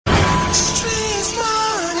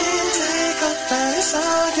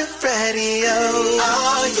radio.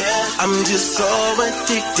 Oh yeah, I'm just so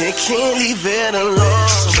addicted, can't leave it alone.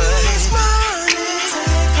 Streetz Morning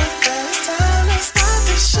Takeover, let's start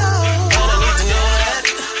the show. I don't need to know that.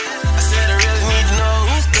 I said I really need to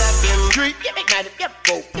know who's clapping.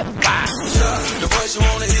 The voice you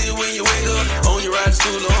wanna hear when you wake up, on your ride to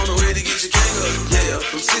school or on the way to get your cake up. Yeah,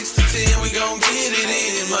 from 6 to 10 we gon' get it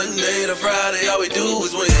in. Monday to Friday, all we do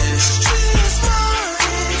is win. Streetz Morning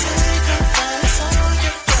Takeover, so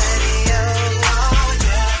get ready, oh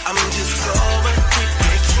yeah. I'm just so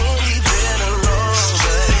addicted, can't leave it alone.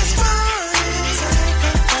 Streetz Morning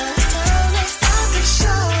Takeover, let's start the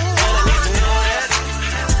show. And I need to know that.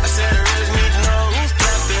 I said I really need to know who's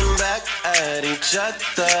clapping back at each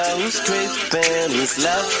other, who's creeping, who's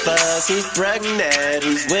lovers, who's pregnant,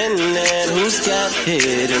 who's winning, who's got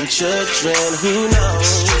hidden children, who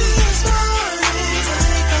knows?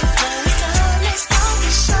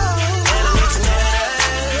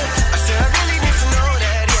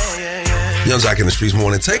 Young Jock in the Streetz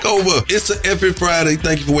Morning Takeover. It's an every Friday.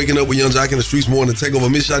 Thank you for waking up with Young Jock in the Streetz Morning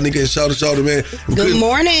Takeover. Miss Shyneka and Shawty Shawty, man. Good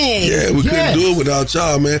morning. Yeah, we couldn't do it without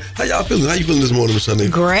y'all, man. How y'all feeling? How you feeling this morning, Miss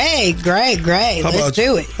Shyneka? Great. Let's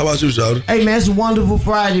do it. How about you, Shawty? Hey, man, it's a wonderful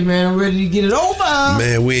Friday, man. I'm ready to get it over.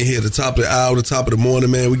 Man, we in here at the top of the hour, the top of the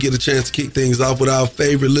morning, man. We get a chance to kick things off with our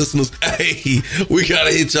favorite listeners. Hey, we got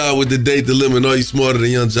to hit y'all with the date dilemma. Know you smarter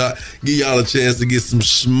than Young Jock. Give y'all a chance to get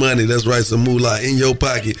some money. That's right, some moolah in your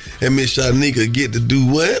pocket. And Miss Shyneka get to do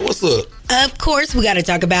what? What's up? Of course, we got to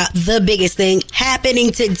talk about the biggest thing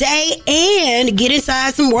happening today and get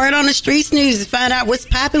inside some word on the streets news to find out what's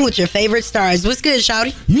popping with your favorite stars. What's good,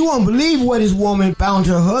 Shawty? You won't believe where this woman found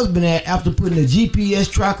her husband at after putting a GPS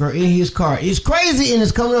tracker in his car. It's crazy, and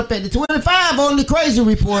it's coming up at the 25 on the Crazy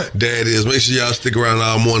Report. There it is. Make sure y'all stick around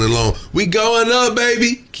all morning long. We going up,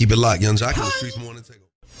 baby. Keep it locked. Young Jock in the Streetz Morning Takeover.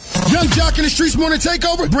 Young Jock in the Streetz Morning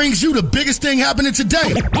Takeover brings you the biggest thing happening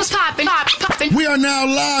today. What's poppin'? We are now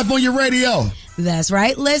live on your radio. That's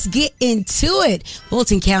right. Let's get into it.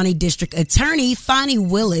 Fulton County District Attorney Fani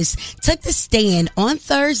Willis took the stand on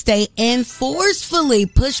Thursday and forcefully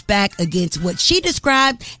pushed back against what she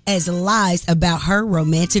described as lies about her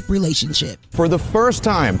romantic relationship. For the first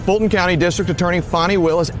time, Fulton County District Attorney Fani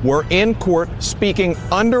Willis were in court speaking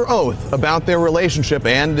under oath about their relationship,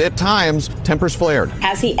 and at times, tempers flared.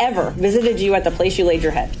 Has he ever visited you at the place you laid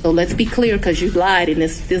your head? So let's be clear, because you lied in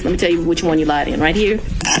this. Let me tell you which one you lied in. Right here.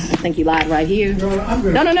 I think you lied right here.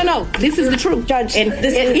 No. This is the truth, Judge. And it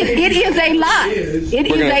is a lie. It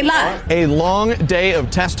is a lie. A long day of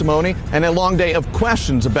testimony and a long day of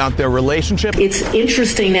questions about their relationship. It's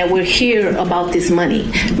interesting that we're here about this money.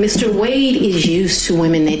 Mr. Wade is used to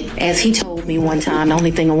women that, as he told me one time, the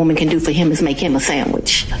only thing a woman can do for him is make him a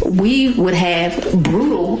sandwich. We would have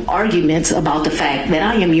brutal arguments about the fact that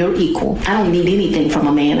I am your equal. I don't need anything from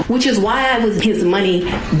a man, which is why I was his money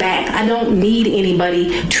back. I don't need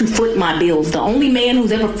anybody to foot my bills. The only man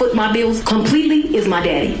who's ever foot my bills completely is my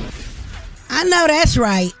daddy. I know that's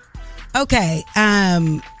right. Okay.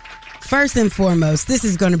 First and foremost, this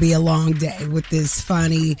is going to be a long day with this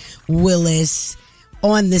Fani Willis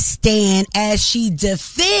on the stand as she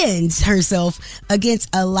defends herself against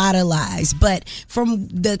a lot of lies. But from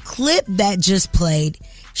the clip that just played,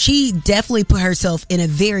 she definitely put herself in a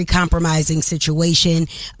very compromising situation,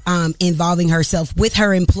 involving herself with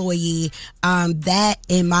her employee. That,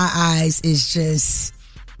 in my eyes, is just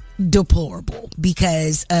deplorable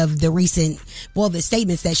because of the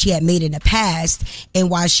statements that she had made in the past and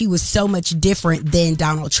why she was so much different than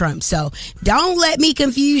Donald Trump. So don't let me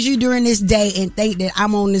confuse you during this day and think that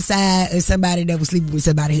I'm on the side of somebody that was sleeping with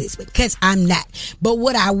somebody's husband, because I'm not. But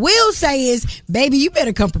what I will say is, baby, you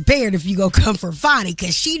better come prepared if you go come for Fani,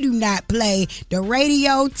 because she do not play the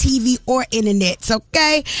radio, TV, or internet,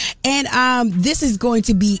 okay? And this is going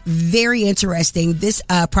to be very interesting. This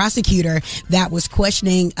prosecutor that was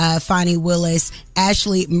questioning Fani Willis,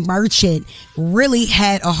 Ashley Merchant, really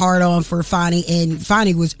had a hard-on for Fani, and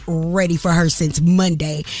Fani was ready for her since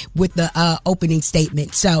Monday with the opening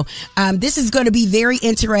statement. So this is going to be very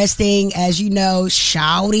interesting. As you know,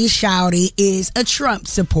 Shawty is a Trump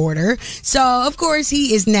supporter, so of course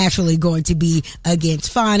he is naturally going to be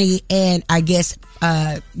against Fani, and I guess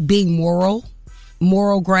being moral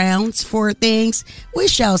grounds for things. We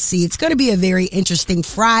shall see. It's going to be a very interesting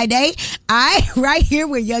Friday. Right here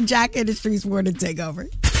with Young Jock in the Streetz Morning Takeover.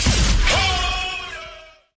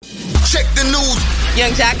 Check the news.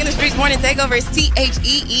 Young Jock in the Streetz Morning Takeover is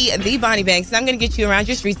THEE, the Bonnie Banks. And I'm going to get you around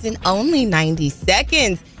your streets in only 90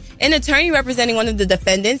 seconds. An attorney representing one of the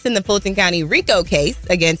defendants in the Fulton County RICO case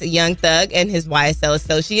against a young thug and his YSL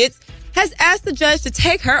associates has asked the judge to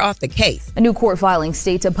take her off the case. A new court filing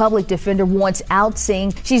states a public defender wants out,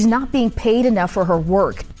 saying she's not being paid enough for her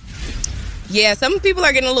work. Yeah, some people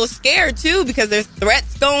are getting a little scared, too, because there's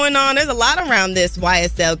threats going on. There's a lot around this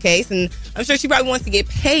YSL case, and I'm sure she probably wants to get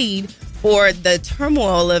paid for the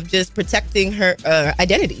turmoil of just protecting her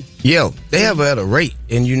identity. Yo, they have her at a rate,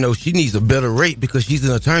 and she needs a better rate because she's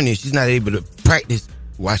an attorney and she's not able to practice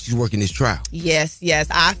while she's working this trial. Yes,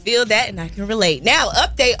 I feel that and I can relate. Now,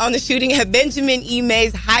 update on the shooting at Benjamin E.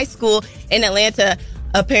 Mays High School in Atlanta.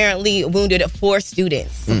 Apparently wounded 4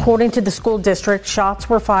 students. According to the school district, shots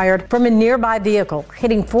were fired from a nearby vehicle,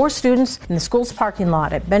 hitting 4 students in the school's parking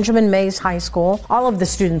lot at Benjamin Mays High School. All of the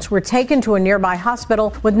students were taken to a nearby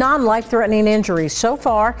hospital with non-life-threatening injuries. So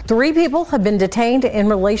far, 3 people have been detained in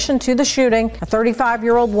relation to the shooting: a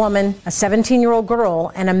 35-year-old woman, a 17-year-old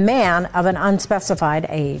girl, and a man of an unspecified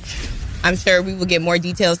age. I'm sure we will get more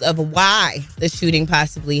details of why the shooting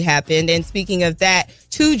possibly happened. And speaking of that,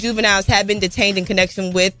 2 juveniles have been detained in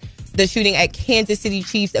connection with the shooting at Kansas City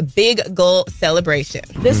Chiefs' Big Goal celebration.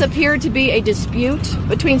 This appeared to be a dispute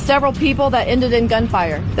between several people that ended in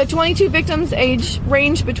gunfire. The 22 victims' age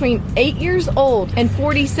ranged between 8 years old and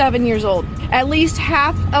 47 years old. At least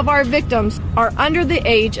half of our victims are under the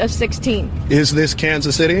age of 16. Is this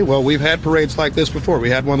Kansas City? Well, we've had parades like this before. We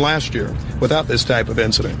had one last year without this type of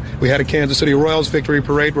incident. We had a Kansas City Royals victory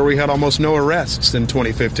parade where we had almost no arrests in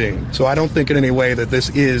 2015. So I don't think in any way that this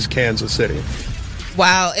is Kansas City.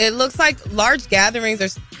 Wow, it looks like large gatherings are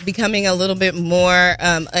becoming a little bit more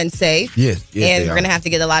unsafe. Yes, and we're going to have to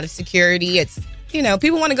get a lot of security. It's,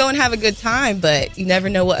 people want to go and have a good time, but you never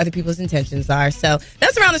know what other people's intentions are. So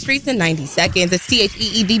that's Around the Streets in 90 seconds. It's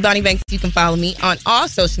THEE, the Bonnie Banks. You can follow me on all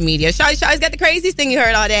social media. Shawty Shawty's got the craziest thing you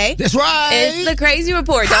heard all day. That's right. It's the Crazy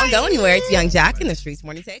Report. Don't go anywhere. It's Young Jock in the Streetz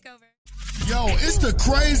Morning Takeover. Yo, it's the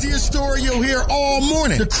craziest story you'll hear all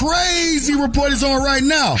morning. The Crazy Report is on right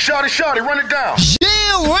now. Shawty, run it down.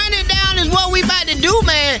 Yeah, run it down is what we about to do,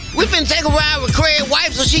 man. We finna take a ride with Craig's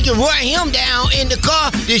wife so she can run him down in the car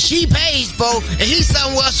that she pays for, and he's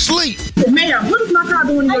somewhere asleep. Ma'am, what is my car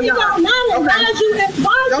doing in your yard?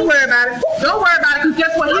 Don't worry about it. Don't worry about it, because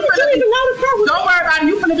guess what? Don't worry about it.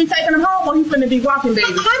 You finna be taking him home or you finna be walking,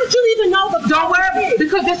 baby. How did you even know? Don't worry about it,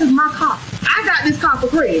 because this is my car. I got this car for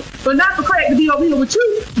Craig, but not for Craig to be over here with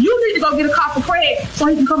you. You need to go get a car for Craig so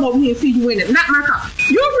he can come over here and see you in it, not my car.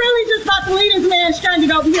 You really just about to leave this man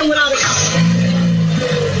stranded over here without a car.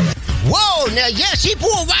 Whoa, now, yeah, she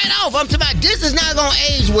pulled right off. I'm talking about this is not gonna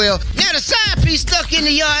age well. Now the side piece stuck in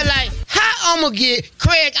the yard like, how I'm gonna get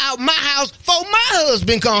Craig out my house before my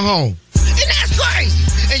husband come home? And that's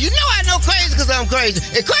crazy. And you know I know crazy because I'm crazy.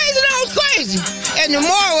 And crazy knows crazy. And the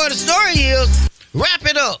moral of the story is, wrap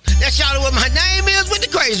it up. That's y'all what my name is with the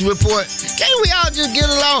Crazy Report. Can't we all just get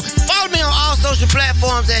along? Follow me on all social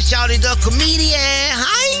platforms at Shawty the Comedian.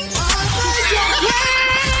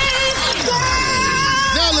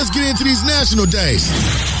 Now let's get into these national days.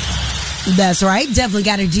 That's right. Definitely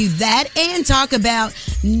got to do that and talk about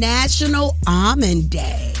National Almond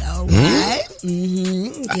Day. All right.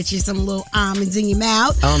 Get you some little almonds in your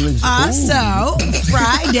mouth. Almonds. Also,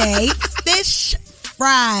 Friday, Fish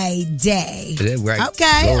Friday. Right.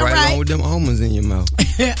 Okay. Go all right right. along with them almonds in your mouth.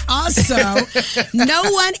 Also, no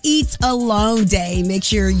one eats alone day. Make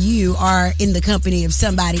sure you are in the company of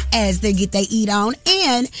somebody as they get their eat on.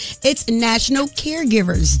 And it's National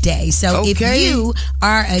Caregivers Day. So if you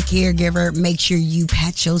are a caregiver, make sure you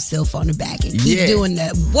pat yourself on the back and keep doing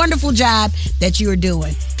the wonderful job that you are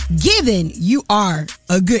doing, given you are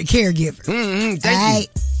a good caregiver. Thank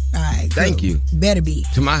you. All right. Thank you. Better be.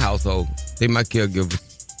 To my household. They my caregivers.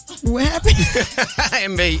 What happened?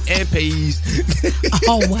 and pays.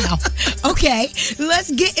 Oh, wow. Okay,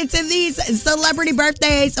 let's get into these celebrity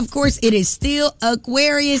birthdays. Of course, it is still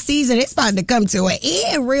Aquarius season. It's about to come to an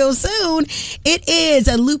end real soon. It is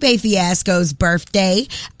Lupe Fiasco's birthday.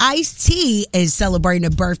 Ice-T is celebrating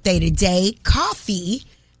a birthday today. Coffee,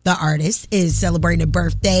 the artist, is celebrating a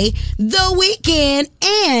birthday. The Weeknd,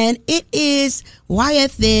 and it is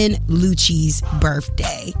YFN Lucci's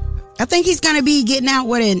birthday. I think he's going to be getting out,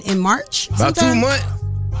 in March? About sometime? 2 months.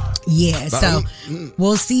 Yeah, so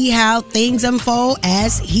we'll see how things unfold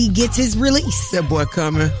as he gets his release. That boy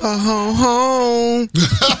coming home.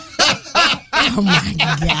 Oh, my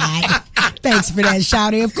God. Thanks for that,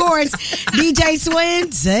 Shawty. Of course, DJ Swin,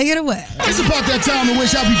 take it away. It's about that time to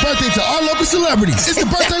wish happy birthday to our local celebrities. It's the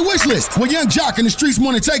birthday wish list with Young Jock in the Streetz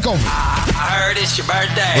Morning Takeover. I heard it's your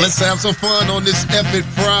birthday. Let's have some fun on this epic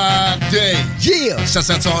Friday. Yeah. Shouts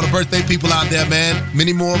out to all the birthday people out there, man.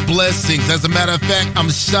 Many more blessings. As a matter of fact, I'm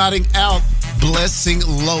shouting out Blessing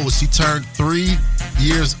Lowe. She turned 3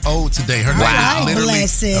 years old today. Her name is literally.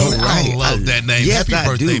 Blessing. I love that name. Yes, Happy I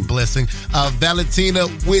birthday, do. Blessing. Valentina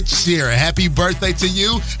Whitshire. Happy birthday to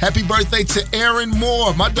you. Happy birthday to Aaron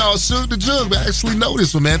Moore. My dog Suge the Jug. I actually know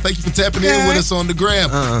this one, man. Thank you for tapping in with us on the gram.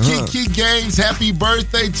 Kiki Gaines, happy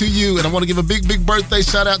birthday to you. And I want to give a big birthday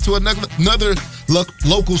shout out to another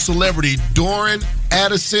local celebrity, Doran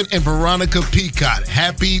Addison and Veronica Peacock.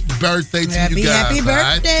 Happy birthday to you guys. Happy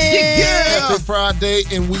birthday. Happy Friday,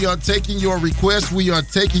 and we are taking your requests. We are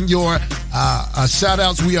taking your shout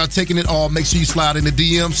outs. We are taking it all. Make sure you slide in the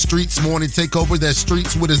DM. Streetz Morning Takeover. That's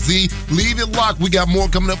Streetz with a Z. Leave it locked. We got more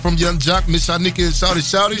coming up from Young Jock, Miss Shyneka and Shawty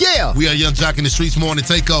Shawty. Yeah. We are Young Jock in the Streetz Morning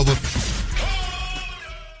Takeover.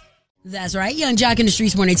 That's right. Young Jock in the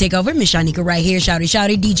Streetz Morning Takeover. Miss Shyneka right here. Shawty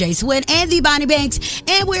Shawty, DJ Swin, and the Bonnie Banks.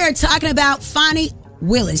 And we are talking about Fani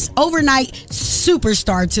Willis, overnight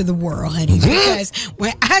superstar to the world, honey. Because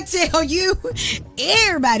when I tell you,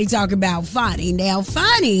 everybody talk about Fani. Now,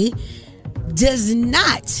 Fani does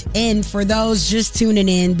not, and for those just tuning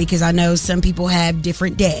in, because I know some people have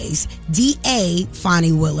different days, D.A.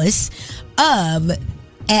 Fani Willis of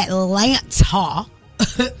Atlanta,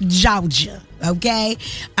 Georgia. Okay.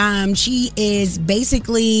 She is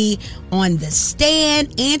basically on the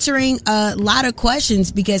stand answering a lot of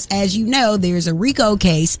questions because, as you know, there's a RICO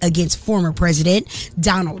case against former President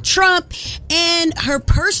Donald Trump, and her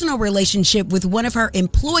personal relationship with one of her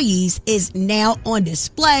employees is now on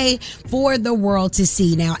display for the world to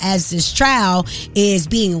see. Now, as this trial is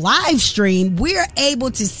being live streamed, we're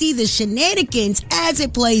able to see the shenanigans as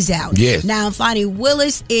it plays out. Yes. Now, Fani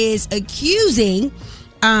Willis is accusing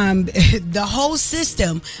the whole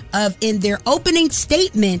system of, in their opening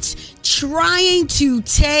statements, trying to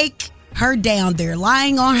take her down. They're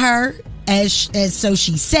lying on her, as so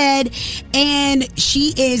she said, and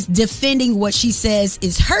she is defending what she says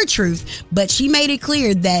is her truth, but she made it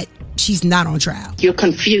clear that she's not on trial. You're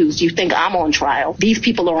confused. You think I'm on trial. These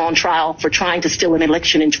people are on trial for trying to steal an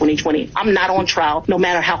election in 2020. I'm not on trial, no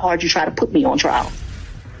matter how hard you try to put me on trial.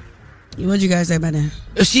 What'd you guys say about that?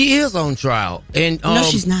 She is on trial. And no,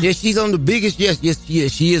 she's not. Yeah, she's on the biggest. Yes, she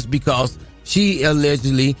is. She is, because she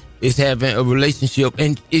allegedly is having a relationship,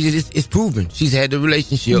 and it's proven she's had the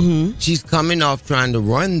relationship. Mm-hmm. She's coming off trying to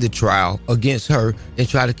run the trial against her and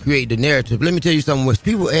try to create the narrative. Let me tell you something. When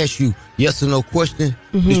people ask you yes or no question,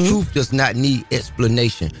 the truth does not need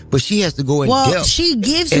explanation, but she has to go in depth. Well, she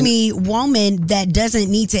gives me woman that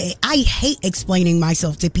doesn't need to. I hate explaining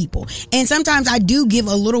myself to people, and sometimes I do give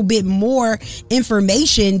a little bit more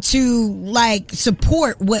information to like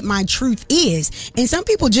support what my truth is, and some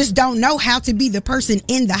people just don't know how to be the person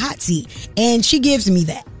in the hot seat, and she gives me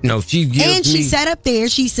that. No, she gives me. And she sat up there,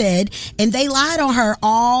 she said, and they lied on her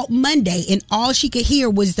all Monday, and all she could hear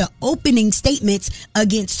was the opening statements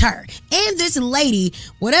against her. And this lady,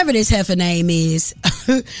 whatever this heifer name is,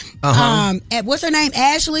 what's her name?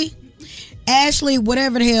 Ashley,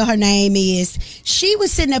 whatever the hell her name is, she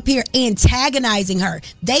was sitting up here antagonizing her.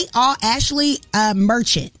 Ashley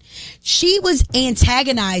Merchant. She was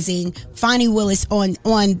antagonizing Fani Willis on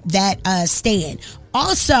that stand.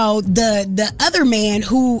 Also, the other man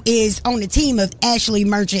who is on the team of Ashley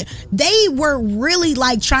Merchant, they were really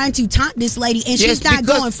like trying to taunt this lady, and she's not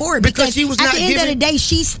going for it because she was at not the end of the day,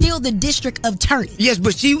 she's still the district attorney. Yes,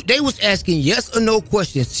 but they was asking yes or no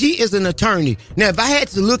questions. She is an attorney. Now, if I had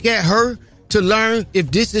to look at her to learn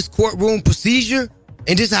if this is courtroom procedure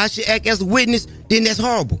and this is how she act as a witness, then that's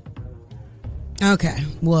horrible. Okay,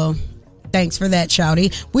 well, thanks for that,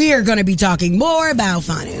 Shawty. We are going to be talking more about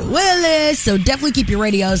Fani Willis, so definitely keep your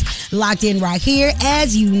radios locked in right here.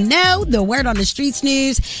 As you know, the word on the streets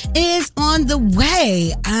news is on the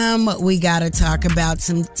way. We got to talk about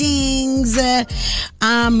some things.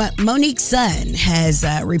 Monique's son has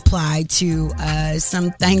replied to some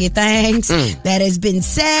thangy things that has been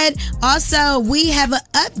said. Also, we have an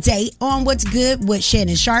update on what's good with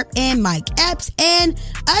Shannon Sharp and Mike Epps, and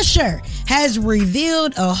Usher has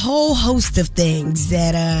revealed a whole host of things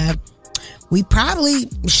that we probably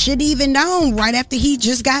should even known right after he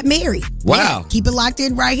just got married. Wow. Yeah, keep it locked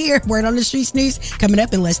in right here. Word on the Streets news coming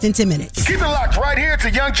up in less than 10 minutes. Keep it locked right here to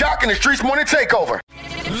Young Jock and the Streetz Morning Takeover.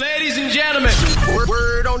 Ladies and gentlemen.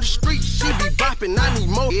 Word on the street, she be bopping, I need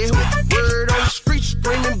more. Yeah. Word on the street,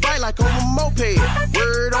 screaming bite like on a moped.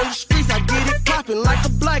 Word on the streets, I get it popping like a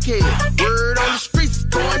blackhead. Word on the streets,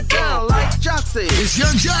 going down like Jock said. It's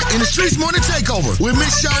Young Jock and the Streetz Morning Takeover with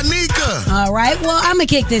Miss Shyneka. All right, well, I'm going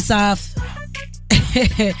to kick this off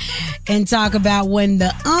and talk about when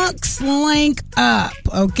the unks link up,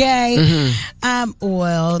 okay?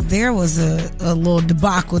 Well, there was a little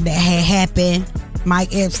debacle that had happened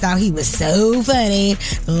Mike Epps thought he was so funny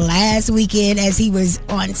last weekend as he was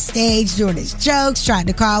on stage doing his jokes, tried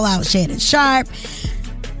to call out Shannon Sharp.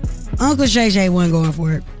 Uncle Shay Shay wasn't going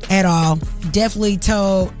for it at all. Definitely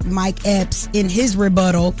told Mike Epps in his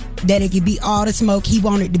rebuttal that it could be all the smoke he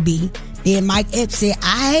wanted to be. Then Mike Epps said,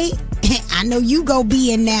 I know you go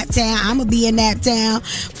be in that town. I'm going to be in that town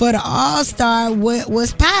for the All-Star. What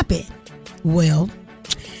was popping? Well,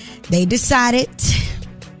 they decided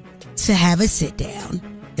to have a sit down.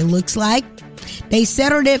 It looks like they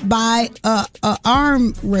settled it by a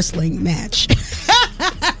arm wrestling match.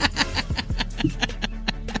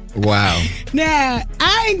 Wow. Now,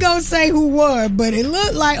 I ain't gonna say who won, but it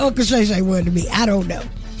looked like Uncle Shay Shay won to me. I don't know.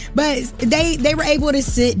 But they were able to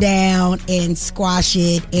sit down and squash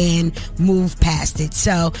it and move past it.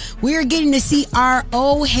 So we're getting to see our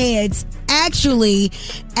old heads actually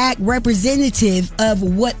act representative of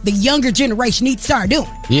what the younger generation needs to start doing.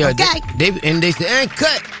 Yeah, okay? they said, and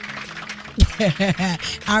cut.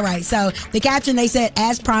 All right, so the caption, they said,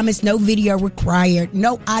 as promised, no video required,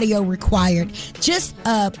 no audio required, just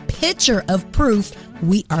a picture of proof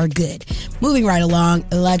we are good. Moving right along,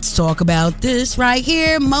 let's talk about this right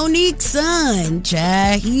here. Monique's son,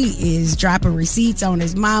 child, he is dropping receipts on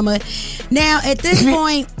his mama. Now, at this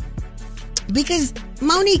point, because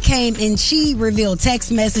Monique came and she revealed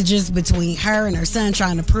text messages between her and her son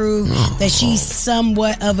trying to prove that she's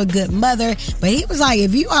somewhat of a good mother. But he was like,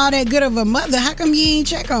 if you are that good of a mother, how come you ain't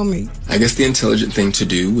check on me? I guess the intelligent thing to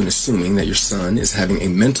do when assuming that your son is having a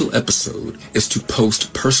mental episode is to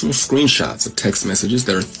post personal screenshots of text messages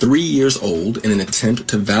that are 3 years old in an attempt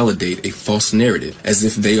to validate a false narrative as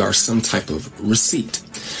if they are some type of receipt.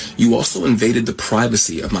 You also invaded the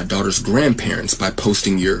privacy of my daughter's grandparents by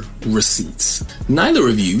posting your receipts. Neither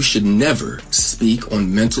of you should never speak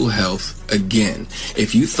on mental health again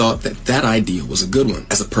if you thought that idea was a good one.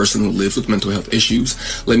 As a person who lives with mental health issues,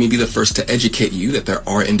 let me be the first to educate you that there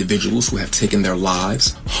are individuals who have taken their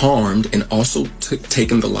lives, harmed, and also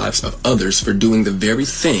taken the lives of others for doing the very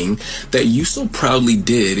thing that you so proudly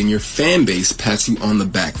did and your fan base pats you on the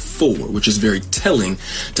back for, which is very telling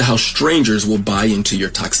to how strangers will buy into your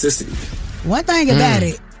toxicity. One thing about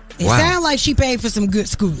it sounds like she paid for some good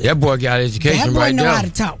schooling. That boy got education that boy right know there. how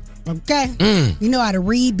to talk. Okay? You know how to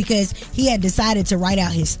read because he had decided to write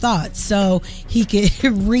out his thoughts so he could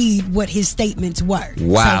read what his statements were.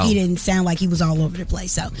 Wow. So he didn't sound like he was all over the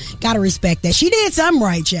place. So, gotta respect that. She did something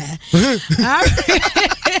right, child.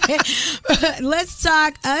 Let's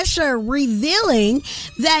talk Usher revealing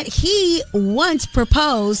that he once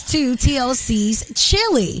proposed to TLC's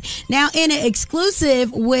Chili. Now, in an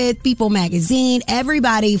exclusive with People Magazine,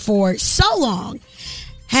 everybody for so long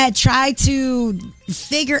had tried to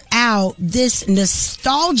figure out this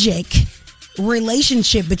nostalgic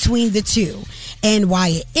relationship between the two and why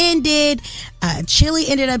it ended. Chili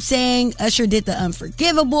ended up saying Usher did the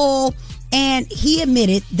unforgivable, and he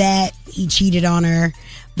admitted that he cheated on her.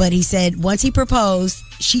 But he said once he proposed,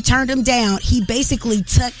 she turned him down. He basically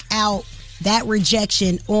took out that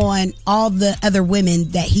rejection on all the other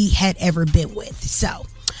women that he had ever been with. So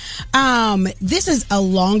this is a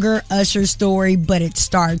longer Usher story, but it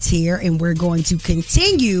starts here, and we're going to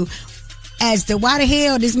continue as to why the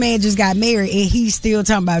hell this man just got married and he's still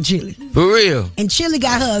talking about Chili. For real. And Chili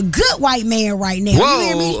got her a good white man right now. Whoa, you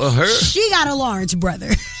hear me? her? She got a Lawrence brother.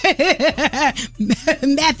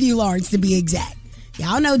 Matthew Lawrence to be exact.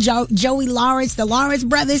 Y'all know Joey Lawrence, the Lawrence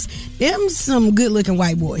brothers. Them some good-looking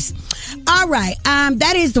white boys. All right.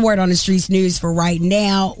 That is the word on the streets news for right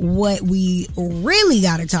now. What we really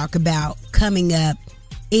got to talk about coming up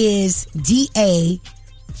is DA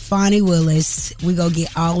Fani Willis. We're going to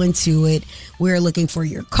get all into it. We're looking for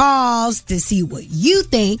your calls to see what you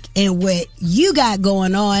think and what you got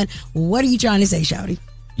going on. What are you trying to say, Shawty?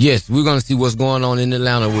 Yes, we're going to see what's going on in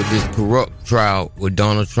Atlanta with this corrupt trial with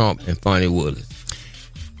Donald Trump and Fani Willis.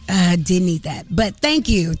 Didn't need that. But thank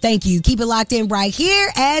you. Keep it locked in right here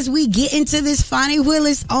as we get into this Fani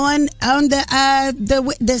Willis on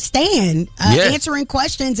the stand, yes, answering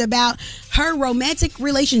questions about her romantic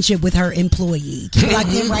relationship with her employee. Keep it locked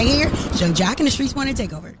in right here. Young Jock and the Streetz Morning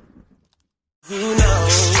Takeover. Who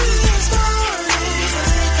knows?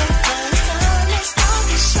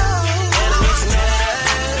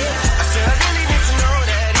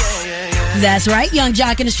 That's right. Young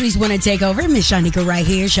Jock in the Streetz Morning Takeover. Miss Shyneka right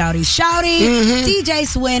here. Shawty Shawty. DJ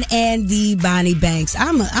Swin and the Bonnie Banks.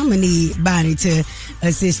 I'm gonna need Bonnie to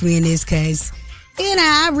assist me in this because, you know,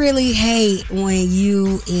 I really hate when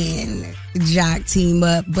you and Jock team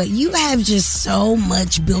up, but you have just so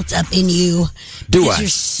much built up in you. Do because I? You're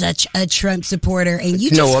such a Trump supporter and you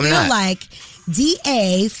No, just I'm feel not. like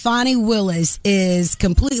DA Fani Willis is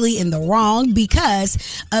completely in the wrong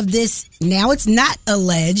because of this. Now it's not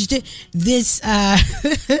alleged, this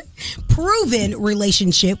proven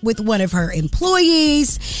relationship with one of her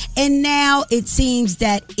employees. And now it seems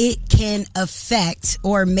that it can affect,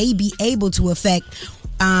 or may be able to affect,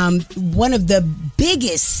 one of the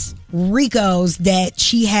biggest RICOs that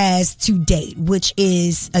she has to date, which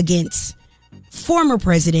is against former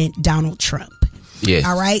President Donald Trump. Yes.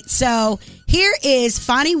 All right. So here is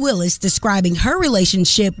Fani Willis describing her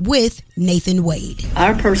relationship with Nathan Wade.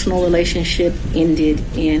 Our personal relationship ended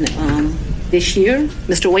in this year.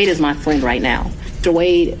 Mr. Wade is my friend right now. Mr.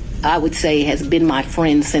 Wade, I would say, has been my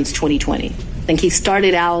friend since 2020. I think he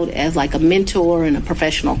started out as like a mentor and a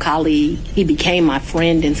professional colleague. He became my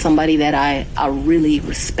friend and somebody that I really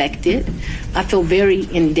respected. I feel very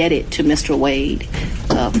indebted to Mr. Wade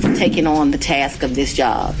for taking on the task of this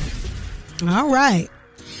job. All right.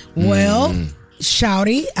 Well,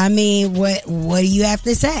 Shawty, I mean, what do you have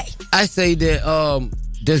to say? I say that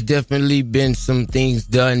there's definitely been some things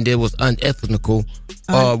done that was unethical.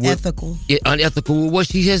 Unethical with what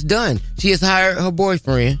she has done. She has hired her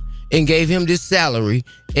boyfriend and gave him this salary,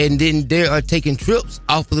 and then they are taking trips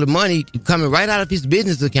off of the money coming right out of his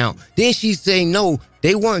business account. Then she's saying, no,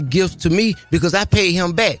 they weren't gifts to me because I paid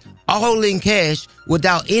him back, all in cash,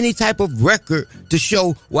 without any type of record to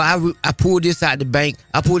show, well, I pulled this out the bank,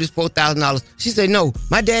 I pulled this $4,000. She said, no,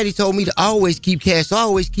 my daddy told me to always keep cash, so I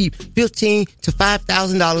always keep $15,000 to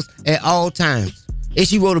 $5,000 at all times. And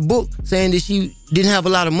she wrote a book saying that she didn't have a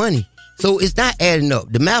lot of money. So it's not adding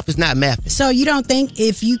up. The math is not mathing. So you don't think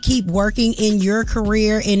if you keep working in your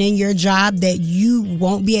career and in your job that you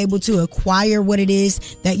won't be able to acquire what it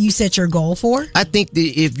is that you set your goal for? I think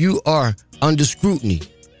that if you are under scrutiny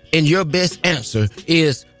and your best answer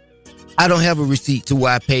is, I don't have a receipt to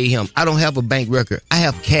where I paid him, I don't have a bank record, I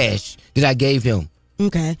have cash that I gave him.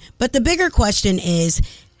 Okay. But the bigger question is,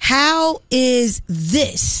 how is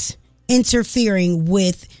this interfering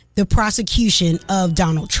with the prosecution of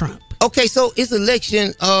Donald Trump? Okay, so it's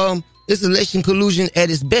election collusion at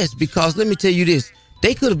its best, because let me tell you this,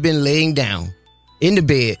 they could have been laying down in the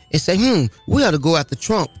bed and say, we ought to go after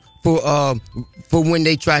Trump for when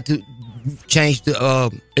they tried to change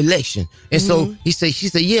the election. And so she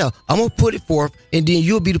said, yeah, I'm gonna put it forth, and then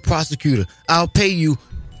you'll be the prosecutor. I'll pay you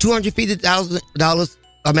 $250,000.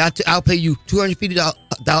 I mean, I'll pay you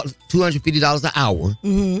 $250 an hour,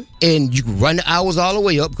 and you can run the hours all the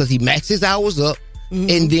way up because he maxed his hours up,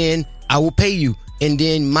 and then I will pay you, and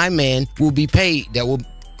then my man will be paid. That will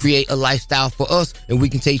create a lifestyle for us, and we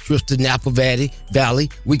can take trips to Napa Valley.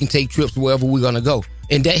 We can take trips wherever we're gonna go,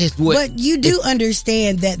 and that is what. But you do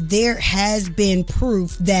understand that there has been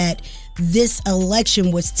proof that this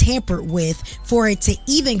election was tampered with for it to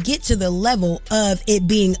even get to the level of it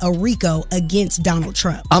being a RICO against Donald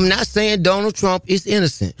Trump. I'm not saying Donald Trump is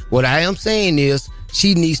innocent. What I am saying is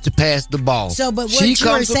she needs to pass the ball. So, but what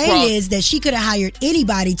you're saying is that she could have hired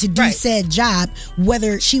anybody to do said job,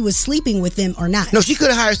 whether she was sleeping with them or not. No, she could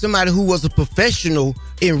have hired somebody who was a professional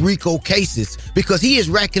in RICO cases, because he is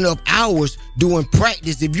racking up hours doing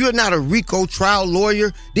practice. If you're not a RICO trial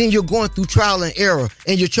lawyer, then you're going through trial and error,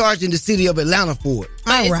 and you're charging the city of Atlanta for it.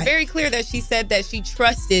 But it's very clear that she said that she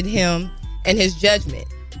trusted him and his judgment.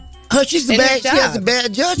 She has a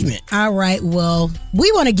bad judgment. All right. Well, we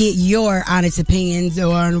want to get your honest opinions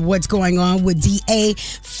on what's going on with DA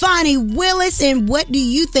Fani Willis, and what do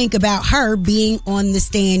you think about her being on the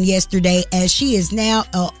stand yesterday, as she is now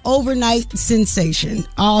an overnight sensation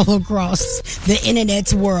all across the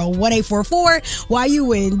internet's world.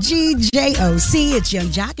 1-844-YUNG-JOC. It's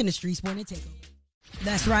Young Jock in the Streetz Morning Takeover.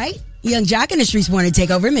 That's right. Young Jock in the Streetz Morning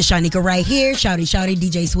Takeover. Miss Shyneka right here. Shawty Shawty,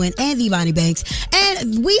 DJ Swin, and the Bonnie Banks.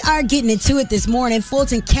 And we are getting into it this morning.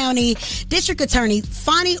 Fulton County District Attorney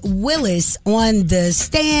Fani Willis on the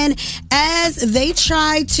stand as they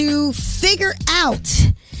try to figure out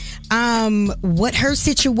what her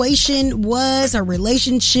situation was, her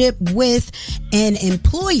relationship with an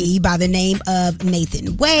employee by the name of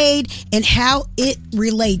Nathan Wade, and how it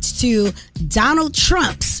relates to Donald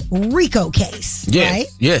Trump's RICO case. Yes, right?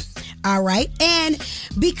 Yes. All right. And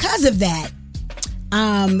because of that,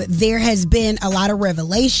 there has been a lot of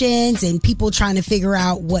revelations and people trying to figure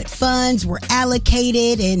out what funds were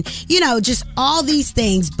allocated and, just all these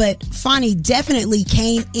things. But Fani definitely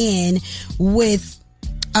came in with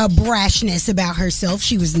a brashness about herself.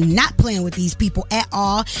 She was not playing with these people at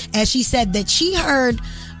all, as she said that she heard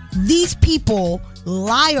these people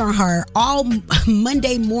lie on her all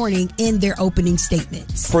Monday morning in their opening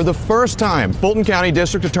statements. For the first time, Fulton County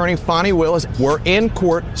District Attorney Fani Willis were in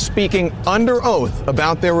court speaking under oath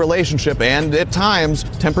about their relationship, and at times,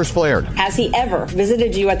 tempers flared. Has he ever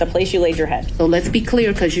visited you at the place you laid your head? So let's be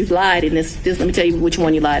clear, because you lied in this. Let me tell you which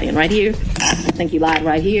one you lied in. Right here. I think you lied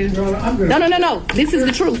right here. No. This is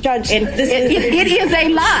the truth, Judge. And it is a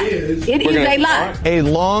lie. It is a lie. A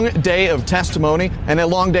long day of testimony and a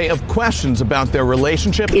long day of questions about their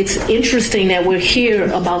relationship. It's interesting that we're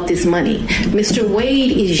here about this money. Mr.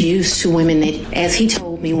 Wade is used to women that, as he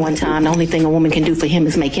told me one time, the only thing a woman can do for him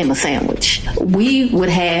is make him a sandwich. We would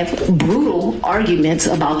have brutal arguments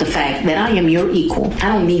about the fact that I am your equal. I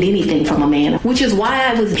don't need anything from a man, which is why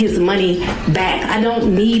I was his money back. I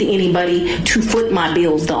don't need anybody to foot my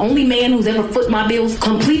bills. The only man who's ever foot my bills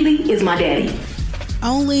completely is my daddy.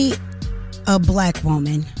 Only a black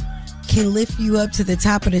woman can lift you up to the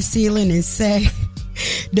top of the ceiling and say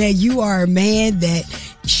that you are a man that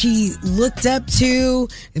she looked up to,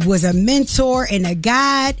 was a mentor and a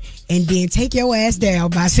guide, and then take your ass down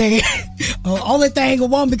by saying, only thing a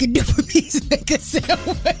woman can do for me is make a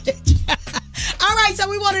sandwich. All right, so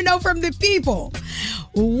we want to know from the people,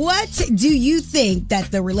 what do you think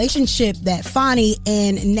that the relationship that Fani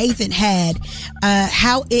and Nathan had,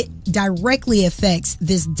 how it directly affects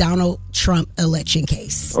this Donald Trump election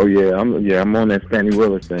case? Oh yeah, I'm on that Fani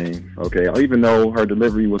Willis thing. Okay, even though her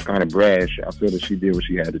delivery was kind of brash, I feel that she did what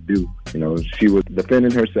she had to do. You know, she was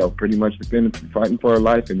defending herself, pretty much fighting for her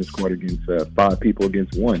life in this court against 5 people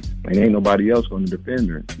against 1, and ain't nobody else going to defend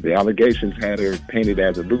her. The allegations had her painted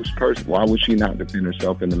as a loose person. Why would she not defend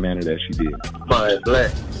herself in the manner that she did? My black.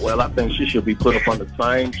 Well, I think she should be put up on the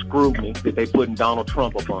same scrutiny that they putting Donald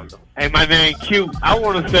Trump up under. Hey, my name Q. I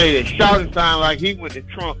want to say that Shawty sound like he went to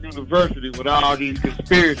Trump University with all these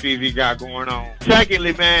conspiracies he got going on.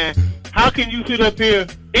 Secondly, man, how can you sit up here?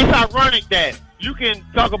 It's ironic that you can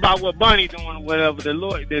talk about what Bunny doing or whatever, the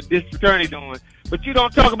district attorney doing, but you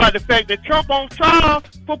don't talk about the fact that Trump on trial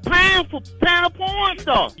for paying a porn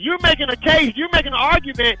stuff. You're making a case, you're making an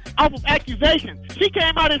argument off of accusations. She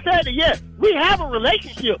came out and said that, yes, we have a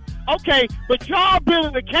relationship. Okay, but y'all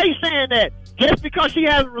building a case saying that just because she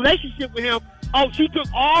has a relationship with him, oh, she took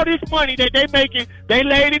all this money that they making, they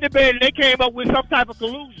laid in the bed and they came up with some type of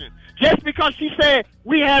collusion. Just because she said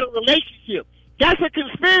we had a relationship. That's a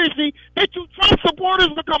conspiracy that you Trump supporters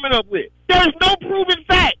are coming up with. There's no proven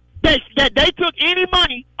fact that they took any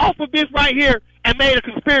money off of this right here and made a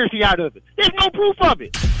conspiracy out of it. There's no proof of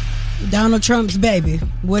it. Donald Trump's baby.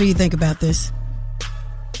 What do you think about this?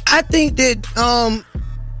 I think that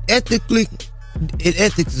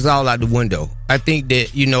ethics is all out the window. I think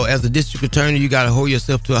that, you know, as a district attorney, you got to hold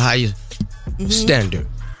yourself to a higher standard.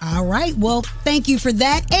 All right. Well, thank you for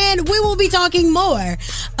that. And we will be talking more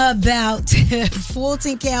about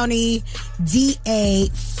Fulton County DA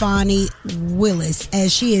Fani Willis,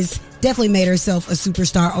 as she has definitely made herself a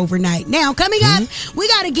superstar overnight. Now, coming up, we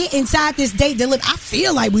got to get inside this date delivery. I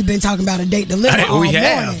feel like we've been talking about a date delivery all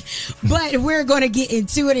morning. But we're going to get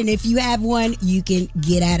into it. And if you have one, you can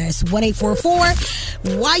get at us.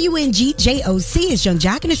 1-844-YUNGJOC is Young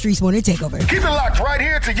Jock and the Streetz Morning Takeover. Keep it locked right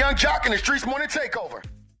here to Young Jock and the Streetz Morning Takeover.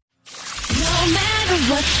 No matter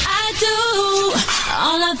what I do,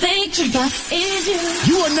 all I think about is you.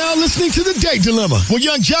 You are now listening to The Date Dilemma with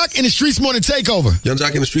Young Jock and the Streetz Morning Takeover. Young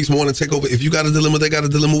Jock and the Streetz Morning Takeover. If you got a dilemma, they got a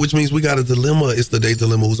dilemma, which means we got a dilemma. It's The Date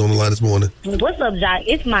Dilemma. Who's on the line this morning? What's up, Jock?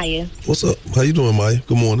 It's Maya. What's up? How you doing, Maya?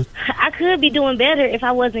 Good morning. I could be doing better if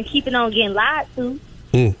I wasn't keeping on getting lied to.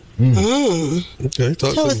 Okay,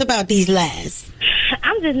 tell us about these lies.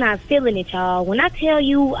 I'm just not feeling it, y'all. When I tell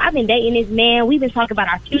you I've been dating this man, we've been talking about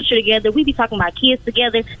our future together, we be talking about kids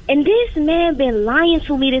together, and this man been lying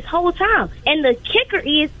to me this whole time. And the kicker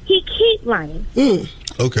is he keep lying.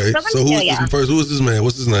 Okay, so who is this first? Who is this man?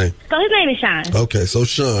 What's his name? So his name is Shine. Okay, so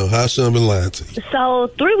Sean, how's Sean been lying to you?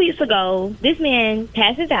 So 3 weeks ago, this man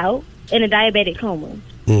passes out in a diabetic coma.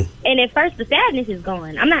 And at first, the sadness is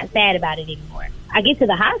gone. I'm not sad about it anymore. I get to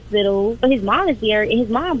the hospital, but his mom is there, and his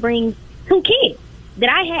mom brings 2 kids that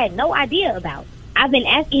I had no idea about. I've been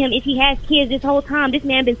asking him if he has kids this whole time. This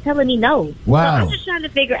man been telling me no. Wow. So I'm just trying to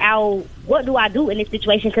figure out what do I do in this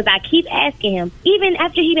situation, because I keep asking him, even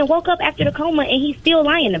after he been woke up after the coma, and he's still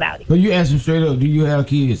lying about it. So you asked him straight up, do you have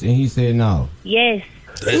kids? And he said no. Yes.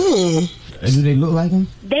 And do they look like him?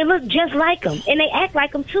 They look just like him, and they act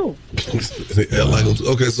like him too. They act like him.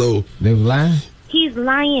 Okay, so they were lying? He's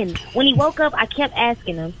lying. When he woke up, I kept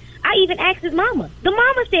asking him. I even asked his mama. The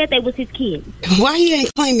mama said they was his kids. Why he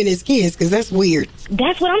ain't claiming his kids? Because that's weird.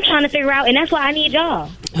 That's what I'm trying to figure out, and that's why I need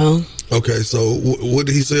y'all. Oh. Okay, so what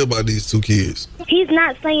did he say about these two kids? He's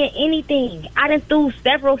not saying anything. I done threw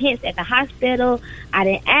several hints at the hospital. I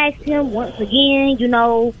done asked him once again, you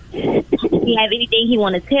know, if he have anything he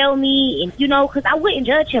want to tell me. And, you know, because I wouldn't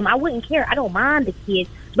judge him. I wouldn't care. I don't mind the kids.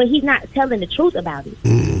 But he's not telling the truth about it.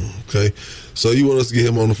 Okay, so you want us to get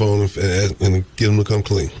him on the phone and get him to come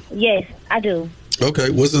clean? Yes, I do.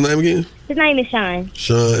 Okay, what's his name again? His name is Shine.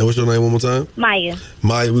 Sean, and what's your name one more time? Maya.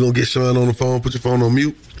 Maya, we're going to get Sean on the phone. Put your phone on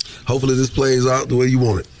mute. Hopefully this plays out the way you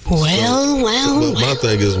want it. Well. My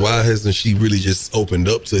thing is, why hasn't she really just opened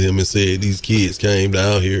up to him and said these kids came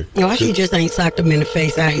down here? Why she just ain't socked him in the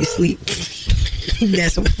face out his sleep?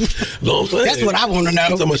 That's what I want to know.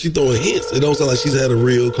 I'm talking about she throwing hints. It don't sound like she's had a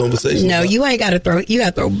real conversation. No, you ain't got to throw. You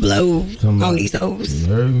got to throw blows on these hoes.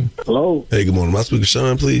 Hello. Hey, good morning. Am I speaking to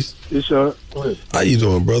Sean, please? Yes, Sean. How you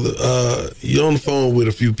doing, brother? You're on the phone with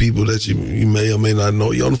a few people that you may or may not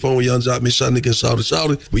know. You're on the phone with Young Jock, Miss Shyneka and Shawty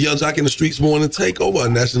Shawty. With Young Jock in the Streetz Morning Takeover, a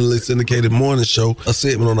nationally syndicated morning show. A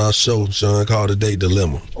segment on our show, Sean, called The Date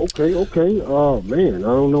Dilemma. Okay. Man, I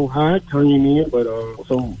don't know how I turn you in, but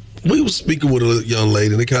so. We were speaking with a young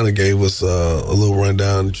lady, and they kind of gave us a little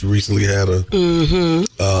rundown that you recently had a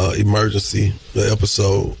emergency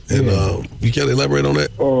episode, and you can't elaborate on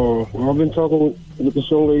that. Well, I've been talking with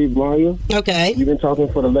this young lady, Maya. Okay. We've been talking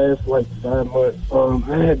for the last 5 months.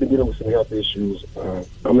 I had been dealing with some health issues.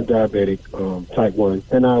 I'm a diabetic, type 1,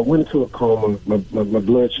 and I went into a coma. My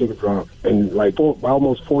blood sugar dropped, and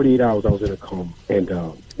almost 48 hours I was in a coma. And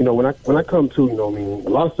you know, when I come to, you know, I mean, a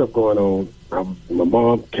lot of stuff going on. My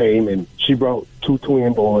mom came and she brought 2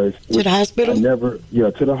 twin boys to the hospital.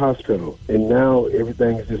 To the hospital, and now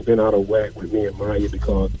everything has just been out of whack with me and Maya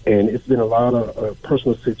and it's been a lot of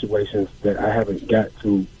personal situations that I haven't got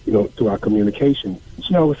to, you know, through our communication.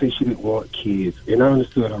 She always said she didn't want kids, and I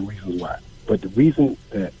understood her reasons why. But the reason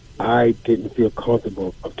that I didn't feel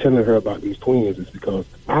comfortable of telling her about these twins is because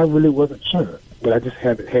I really wasn't sure. But I just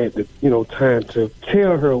haven't had the, you know, time to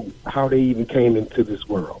tell her how they even came into this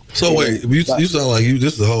world. So wait, you sound like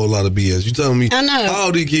this is a whole lot of BS. You telling me how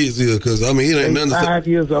old these kids is? Because I mean, it ain't nothing. 5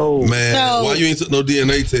 years old. Man, why you ain't took no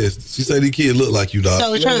DNA test? She said these kids look like you, dog.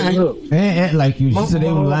 So Sean, they act like you. She said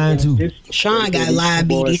they were lying too. Sean got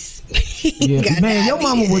diabetes. Yeah, man, your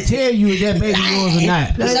mama will tell you if that baby was or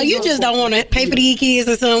not. So you just don't want to pay for these kids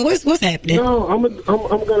or something? What's happening? No,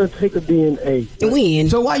 I'm gonna take a DNA. When?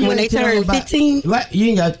 So why you when they turn 15? Why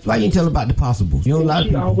you ain't tell about the possibles? You know, a lot of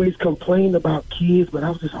people always complain about kids, but I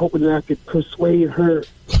was just hoping that I could persuade her.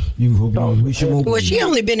 Well, she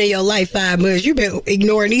only been in your life 5 months. You been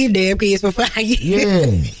ignoring these damn kids for 5 years.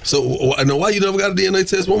 Yeah. So why you never got a DNA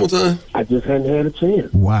test one more time? I just hadn't had a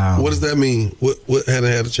chance. Wow. What does that mean? What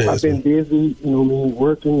hadn't had a chance? I've been busy, you know,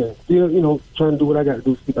 working and still, you know, trying to do what I got to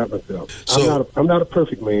do to keep out myself. So, I'm not a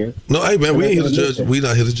perfect man. No, hey man, we ain't here to judge you. We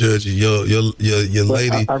not here to judge you. Your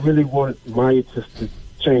lady. I really want Maya to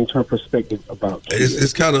change her perspective about kids.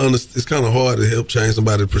 It's kind of hard to help change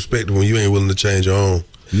somebody's perspective when you ain't willing to change your own.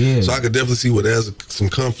 Yeah. So I could definitely see where there's some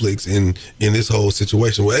conflicts in this whole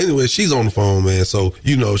situation. Well, anyway, she's on the phone, man. So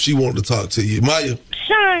you know she wanted to talk to you, Maya.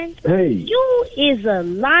 Sean, hey, you is a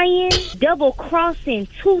lying, double-crossing,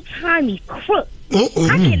 two-timey crook. I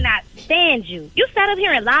cannot stand you. You sat up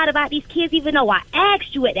here and lied about these kids even though I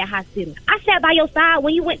asked you at that hospital. I sat by your side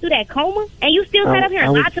when you went through that coma, and you still sat up here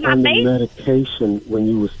and lied to my face? I was on medication when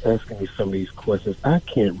you was asking me some of these questions. I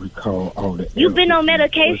can't recall all that. You've been on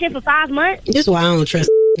medication for 5 months? This is why I don't trust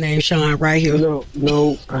name Sean right here.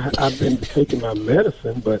 No, I've been taking my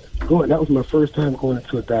medicine, but that was my first time going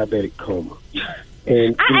into a diabetic coma.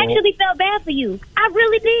 And, I actually felt bad for you. I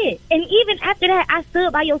really did. And even after that, I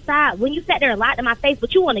stood by your side when you sat there and lied to my face,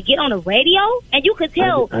 but you want to get on the radio? And you could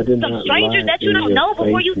tell some strangers that you don't know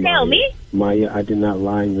before you tell me? Maya, I did not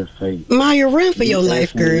lie in your face. Maya, run for your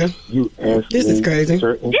life, girl. You asked this is crazy.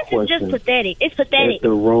 This is just pathetic. It's pathetic. At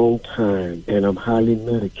the wrong time, and I'm highly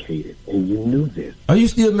medicated, and you knew this. Are you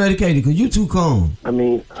still medicated? Because you too calm. I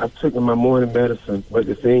mean, I've taken my morning medicine, but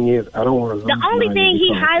the thing is, I don't want to lose the only thing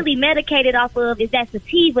he highly medicated off of is that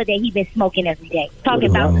sativa that he been smoking every day. Talking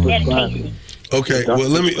about medication. Okay, well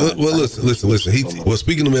listen.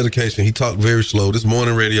 Speaking of medication, he talked very slow this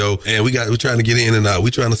morning radio, and we're trying to get in and out. We're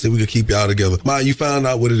trying to see if we can keep y'all together. Maya, you found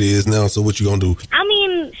out what it is now, so what you gonna do? I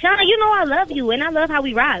mean, Sean, you know I love you and I love how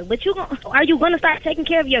we ride, but are you gonna start taking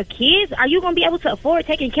care of your kids? Are you gonna be able to afford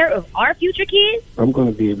taking care of our future kids? I'm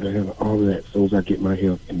gonna be able to handle all of that as soon as I get my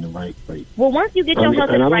health in the right place. Well, once you get your health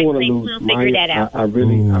in the right place, we'll figure that out. I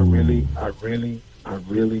really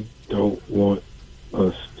don't want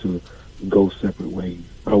us to go separate ways.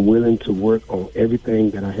 I'm willing to work on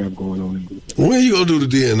everything that I have going on. When you gonna do the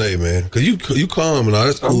DNA, man? Cause you calm and all.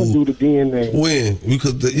 That's cool. I'm gonna do the DNA. When?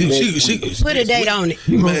 Because she put a date on it.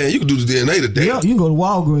 Man, you can do the DNA today. Yeah, you can go to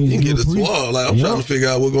Walgreens. You can get the swab. Like I'm trying to figure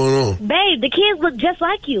out what's going on. Babe, the kids look just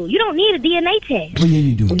like you. You don't need a DNA test. Well, yeah,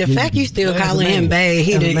 you do. The fact you still calling him babe,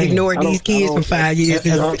 he done ignored these kids for 5 years.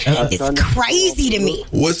 It's crazy to me.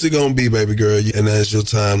 What's it gonna be, baby girl? And that's your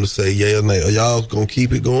time to say yeah or nay. Are y'all gonna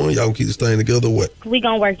keep it going? Y'all gonna keep this thing together or what? We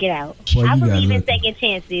gonna work it out. Well, I believe in second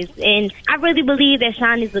chances, and I really believe that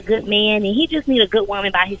Sean is a good man, and he just need a good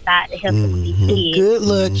woman by his side to help him with these kids. Good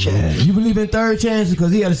luck, child. You believe in third chances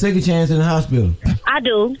because he had a second chance in the hospital. I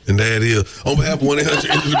do. And that is on behalf of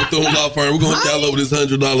 1-800-Bethune Law Firm. We're gonna hook y'all over this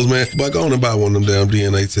 $100, man. But go on and buy one of them damn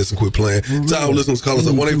DNA tests and quit playing. To our listeners, call us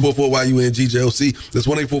at 1-844-YUNGJLC. That's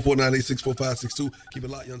 1-844-986-4562. Keep it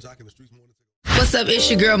locked, Young Jock in the Streetz Morning. What's up? It's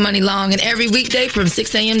your girl, Money Long, and every weekday from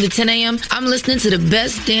 6 a.m. to 10 a.m., I'm listening to the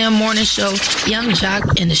best damn morning show, Young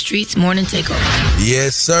Jock and the Streetz Morning Takeover.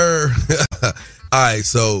 Yes, sir. All right,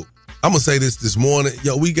 so I'm going to say this morning.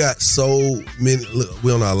 Yo, we got so many. Look,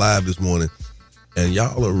 we on our live this morning, and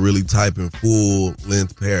y'all are really typing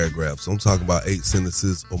full-length paragraphs. I'm talking about 8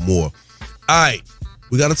 sentences or more. All right,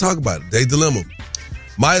 we got to talk about it. Day dilemma.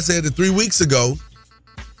 Maya said that 3 weeks ago,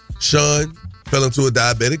 Sean fell into a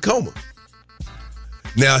diabetic coma.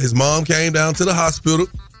 Now, his mom came down to the hospital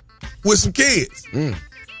with some kids.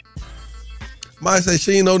 Maya said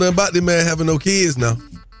she ain't know nothing about this man having no kids now.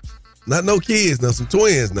 Not no kids now, some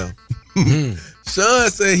twins now. Sean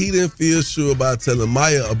said he didn't feel sure about telling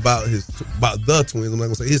Maya about the twins. I'm not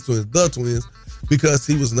going to say his twins, the twins, because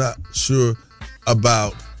he was not sure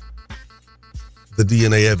about the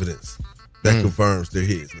DNA evidence that confirms they're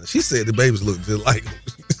his. Now, she said the babies look just like him.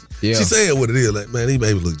 She said what it is. Like, man, these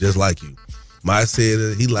babies look just like you. Maya said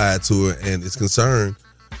that he lied to her and is concerned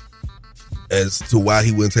as to why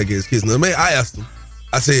he wouldn't take care of his kids. Now, man, I asked him,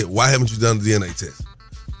 I said, why haven't you done the DNA test?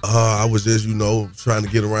 I was just, trying to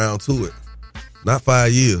get around to it. Not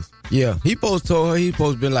 5 years. Yeah, he supposed to told her, he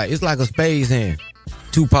supposed to been like, it's like a spade's hand.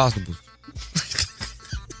 2 possibles.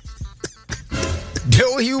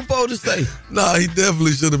 That's what he was supposed to say. Nah, he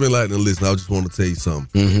definitely should have been like, now listen, I just want to tell you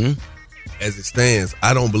something. As it stands,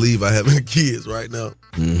 I don't believe I have any kids right now.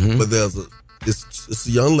 But it's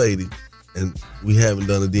a young lady, and we haven't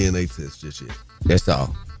done a DNA test just yet. That's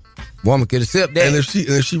all. Woman could accept that. And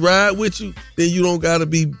if she ride with you, then you don't got to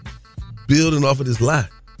be building off of this lie.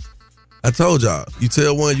 I told y'all, you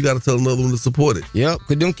tell one, you got to tell another one to support it. Yep,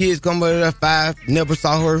 because them kids come over there 5, never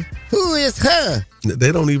saw her. Who is her?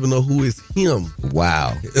 They don't even know who is him.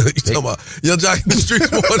 Wow. You talking about Young Jock in the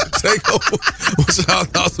Streetz Morning Takeover. What's y'all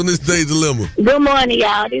thoughts on this day dilemma? Good morning,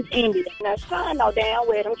 y'all. This Indy. Now, Sean know damn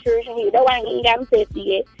well them children here. That why he ain't got him tested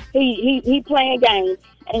yet. He playing games.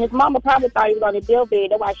 And his mama probably thought he was on the death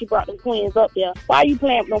bed. That's why she brought them twins up there. Why are you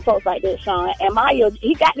playing with them folks like that, Sean? And Maya,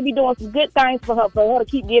 he got to be doing some good things for her to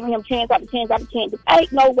keep giving him chance after chance after chance. There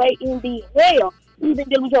ain't no way in the hell you've been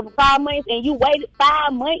dealing with her for 5 months, and you waited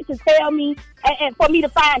 5 months to tell me, and for me to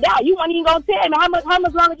find out. You weren't even gonna tell me how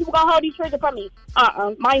much longer you were gonna hold these triggers from me.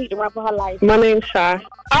 Maya need to run for her life. My name's Shy.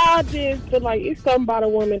 I just feel like it's something about a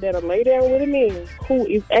woman that'll lay down with a man who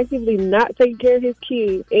is actively not taking care of his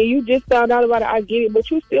kids, and you just found out about it. I get it, but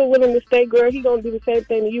you still willing to stay, girl. He gonna do the same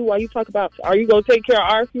thing to you while you talk about, are you gonna take care of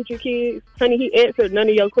our future kids? Honey, he answered none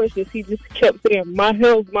of your questions. He just kept saying, my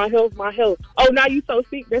health, my health, my health. Oh, now you so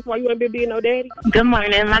sick, that's why you ain't been being no daddy? Good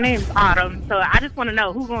morning, my name's Autumn. So I just want to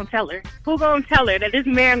know, who gonna tell her? Who gonna tell her that this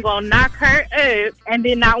man gonna knock her up and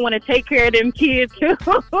then not want to take care of them kids too?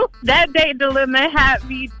 That date dilemma had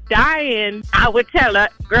me dying. I would tell her,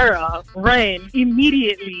 girl, run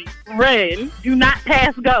immediately. Run. Do not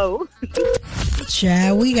pass go.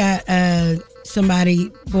 Child, we got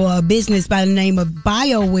somebody, a business by the name of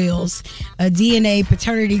BioWills, a DNA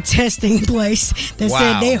paternity testing place that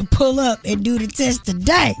said they'll pull up and do the test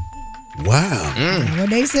today. Wow. What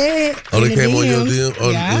they said. Oh, they came on your DM?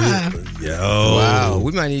 Oh, yeah. Yo. Wow.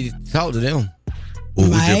 We might need to talk to them. Ooh,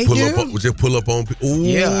 would you pull up on people?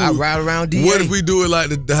 Yeah, I ride around DA. What if we do it like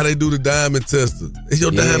how they do the diamond tester? Is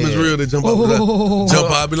your diamonds real? They jump out,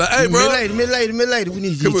 be like, hey, bro. Mid-lady, we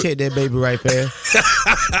need you to check that baby right fast.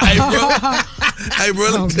 Hey, bro.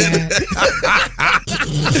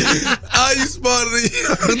 Oh, you smarter than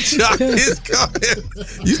Young Jock is coming.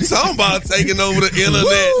 You talking about taking over the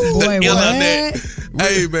internet.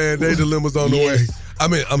 Hey, man, they dilemmas on the way. I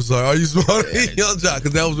mean, I'm sorry. Are you smarter than Young Jock?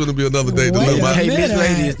 Because that was going to be another day dilemma. Hey, Miss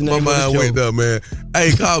Lady is the name my of the mind show. went up, man.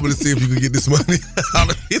 Hey, call me to see if you can get this money out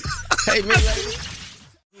of it. Hey, Miss Lady.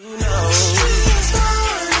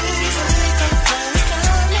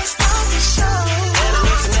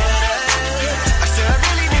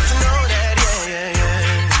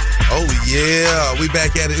 Yeah, we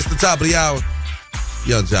back at it. It's the top of the hour.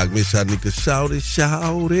 Young Jock, Miss Shyneka, Shawty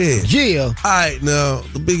Shawty. Yeah. All right, now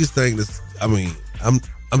the biggest thing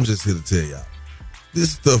I'm just here to tell y'all,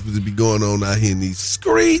 this stuff that be going on out here in these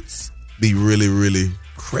streets be really, really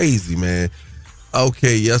crazy, man.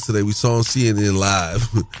 Okay, yesterday we saw on CNN Live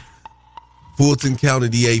Fulton County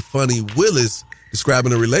DA Fani Willis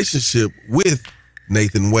describing a relationship with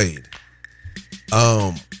Nathan Wade.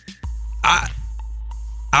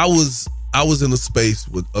 I was in a space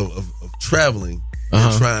of traveling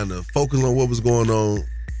and trying to focus on what was going on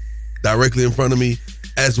directly in front of me,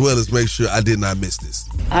 as well as make sure I did not miss this.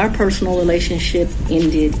 Our personal relationship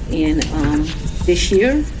ended in this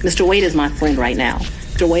year. Mr. Wade is my friend right now.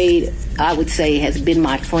 Mr. Wade, I would say, has been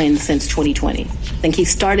my friend since 2020. I think he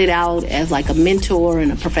started out as like a mentor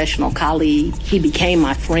and a professional colleague. He became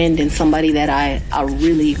my friend and somebody that I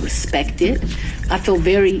really respected. I feel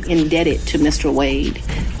very indebted to Mr. Wade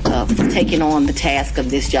for taking on the task of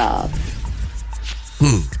this job.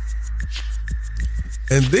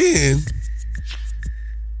 And then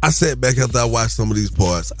I sat back after I watched some of these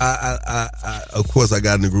parts. I of course I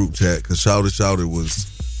got in the group chat because Shawty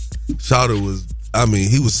was, I mean,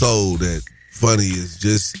 he was sold that Funny is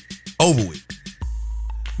just over with.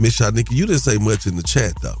 Miss Shyneka, you didn't say much in the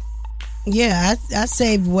chat though. Yeah, I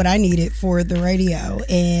saved what I needed for the radio,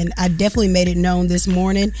 and I definitely made it known this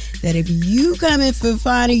morning that if you coming for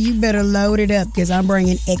Fani, you better load it up because I'm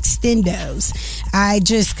bringing extendos. I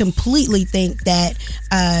just completely think that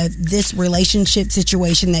this relationship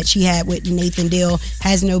situation that she had with Nathan Dill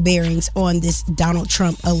has no bearings on this Donald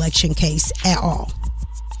Trump election case at all.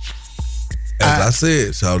 As I said,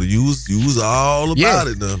 Shawty, you was all about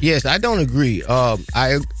it now. Yes, I don't agree.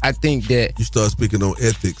 I think that you start speaking on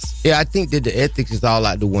ethics. Yeah, I think that the ethics is all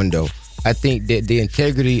out the window. I think that the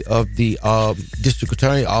integrity of the district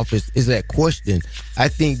attorney office is at question. I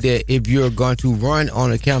think that if you're going to run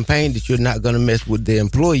on a campaign that you're not going to mess with the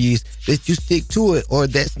employees, that you stick to it, or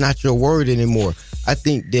that's not your word anymore. I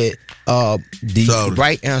think that the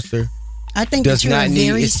right answer. I think that you're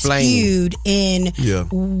very skewed in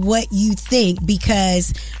what you think,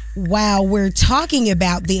 because while we're talking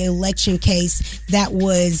about the election case that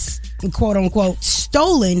was quote unquote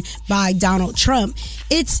stolen by Donald Trump,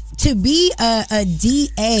 it's to be a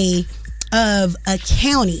DA of a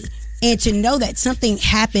county and to know that something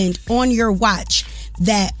happened on your watch,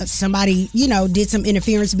 that somebody, did some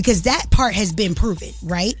interference, because that part has been proven,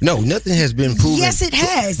 right? No, nothing has been proven. Yes, it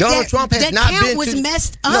has. Donald Trump has not been. That count was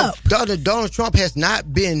messed up. No, Donald Trump has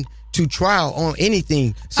not been to trial on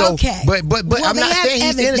anything. So, okay. But I'm not saying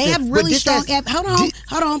he's innocent. They have really strong evidence.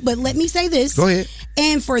 Hold on. But let me say this. Go ahead.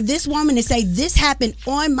 And for this woman to say this happened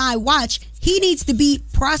on my watch, he needs to be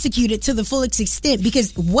prosecuted to the fullest extent,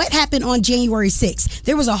 because what happened on January 6th,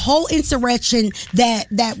 there was a whole insurrection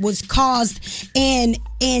that was caused, and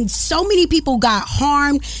so many people got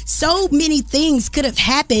harmed. So many things could have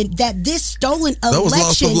happened that this stolen election. That was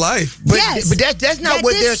loss of life. But that's not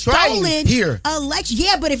what they're trying here. Election,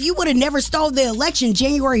 yeah, but if you would have never stole the election,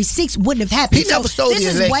 January 6th wouldn't have happened. He never stole the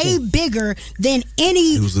election. This is way bigger than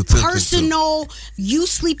any personal, you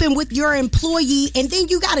sleeping with your employee, and then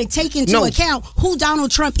you got to take into account who Donald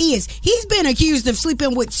Trump is. He's been accused of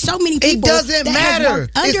sleeping with so many people. It doesn't matter.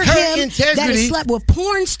 Under him, integrity. That has slept with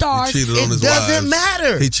porn stars. It doesn't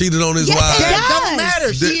matter. He cheated on his wives. It doesn't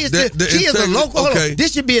matter. She is a local.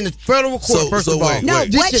 This should be in the federal court, first of all. No,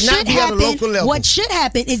 this should not be on the local level. What should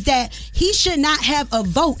happen is that he should not have a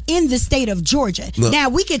vote in the state of Georgia. No. Now,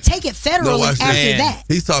 we could take it federally after that.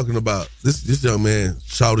 He's talking about, this young man,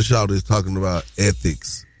 Shawty is talking about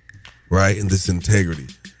ethics, right? And this integrity.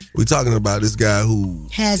 We're talking about this guy who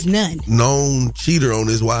has none. Known cheater on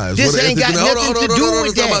his wives. This ain't got nothing to do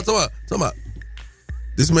with that. Talk about.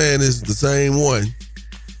 This man is the same one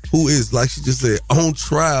who is, like she just said, on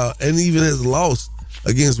trial and even has lost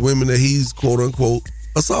against women that he's quote unquote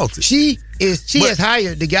assaulted. She has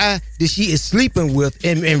hired the guy that she is sleeping with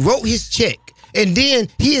and wrote his check. And then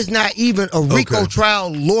he is not even a RICO trial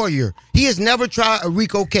lawyer. He has never tried a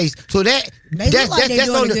RICO case. So that's on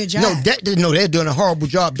the good job. No, they're doing a horrible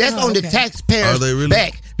job. That's on the taxpayers'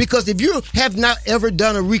 back. Because if you have not ever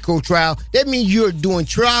done a RICO trial, that means you're doing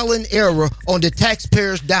trial and error on the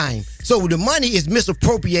taxpayers' dime. So the money is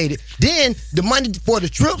misappropriated. Then the money for the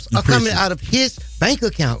trips are coming out of his bank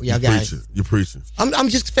account, y'all guys. You're preaching. I'm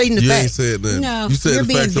just stating the facts. You ain't said that. No, you said you're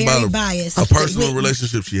the facts being about very biased. A personal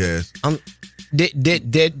relationship she has.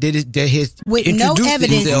 That his with no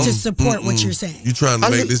evidence to support what you're saying. You're trying to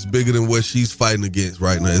make this bigger than what she's fighting against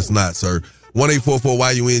right now. It's not, sir.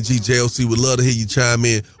 1-844-YUNG-JLC would love to hear you chime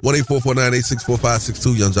in.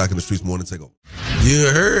 1-844-986-4562. Young Jock in the Streetz Morning Takeover. You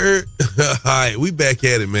heard? All right, we back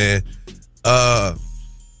at it, man. I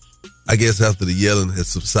guess after the yelling has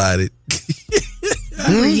subsided.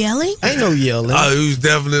 You were yelling? Ain't no yelling. Oh, he was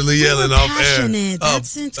definitely yelling off air. Passionate.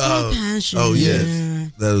 That's it's called passionate. Oh,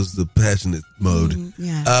 yes. That was the passionate mode.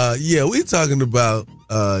 Yeah. We're talking about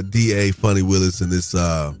DA Fani Willis and this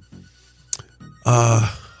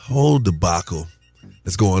whole debacle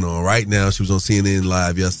that's going on right now. She was on CNN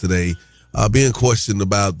Live yesterday being questioned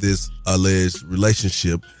about this alleged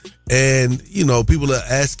relationship. And, people are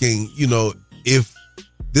asking, if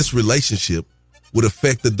this relationship would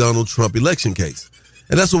affect the Donald Trump election case.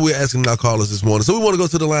 And that's what we're asking our callers this morning. So we want to go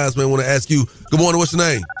to the lines, man. I want to ask you, good morning, what's your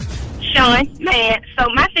name? Sean, man, so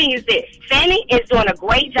my thing is this. Fani is doing a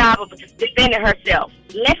great job of defending herself.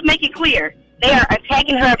 Let's make it clear. They are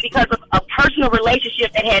attacking her because of a personal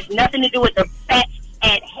relationship that has nothing to do with the facts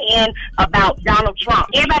at hand about Donald Trump.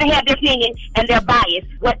 Everybody has their opinion and their bias.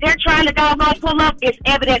 What they're trying to doggone pull up is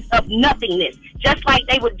evidence of nothingness, just like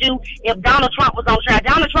they would do if Donald Trump was on trial.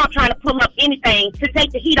 Donald Trump trying to pull up anything to take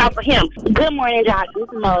the heat off of him. Good morning, Josh. This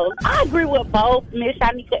is Mo. I agree with both Miss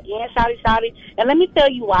Shyneka and Shawty Shawty, and let me tell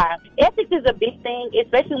you why. Ethics is a big thing,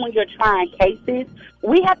 especially when you're trying cases.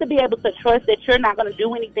 We have to be able to trust that you're not going to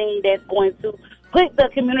do anything that's going to put the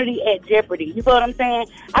community at jeopardy. You feel what I'm saying?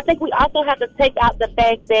 I think we also have to take out the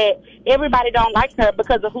fact that everybody don't like her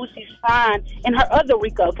because of who she's trying in her other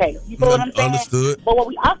RICO case. You feel what I'm saying? Understood. But what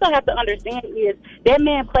we also have to understand is that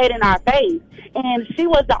man played in our face, and she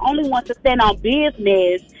was the only one to stand on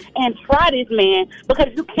business and try this man, because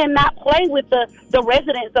you cannot play with the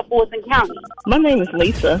residents of Fulton County. My name is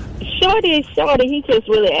Lisa. Shawty, he just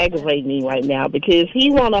really aggravating me right now because he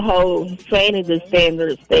want to hold Fani the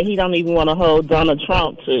standards that he don't even want to hold Donald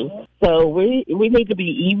Trump to. So we need to be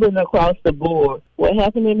even across the board. What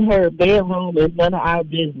happened in her bedroom is none of our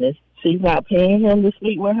business. She's not paying him to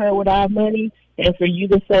sleep with her with our money. And for you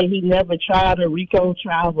to say he never tried a RICO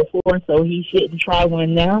trial before, so he shouldn't try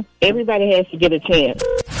one now, everybody has to get a chance.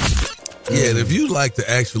 Yeah, and if you like to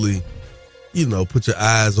actually, put your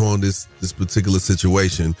eyes on this particular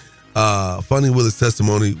situation, Fani Willis'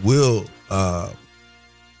 testimony will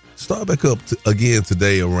start back up again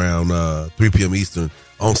today around 3 p.m. Eastern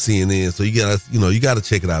on CNN. So you gotta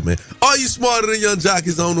check it out, man. Are you smarter than Young Jock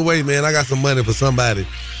is on the way, man? I got some money for somebody.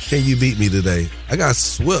 Can you beat me today? I got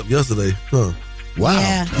swept yesterday. Huh. Wow.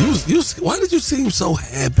 Yeah. Why did you seem so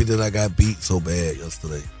happy that I got beat so bad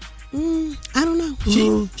yesterday? I don't know.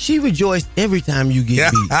 She rejoiced every time you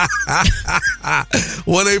get beat.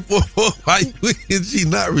 1-844, why did she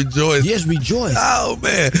not rejoice? Yes, rejoice. Oh,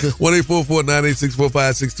 man.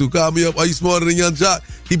 1-844-986-4562. Call me up. Are you smarter than Young Jock?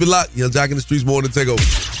 Keep it locked. Young Jock in the Streetz Morning Takeover.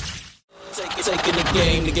 Taking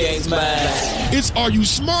the game's mine. It's Are You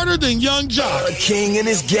Smarter Than Young Jock? A king and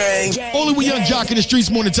his gang. Only with Young Jock in the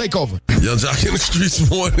Streetz Morning Takeover. Young Jock in the Streetz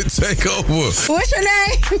Morning Takeover. What's your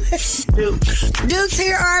name? Dukes,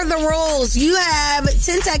 here are the rules. You have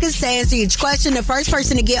 10 seconds to answer each question. The first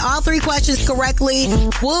person to get all 3 questions correctly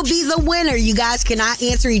will be the winner. You guys cannot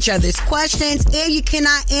answer each other's questions, and you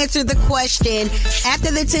cannot answer the question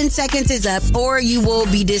after the 10 seconds is up, or you will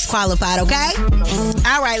be disqualified, okay?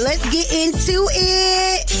 All right, let's get into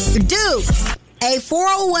it. Dukes. A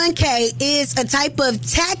 401k is a type of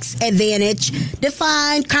tax advantage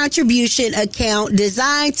defined contribution account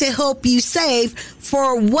designed to help you save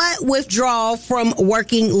for what withdrawal from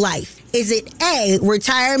working life? Is it A,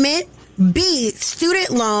 retirement, B, student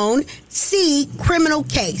loan, C, criminal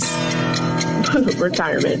case?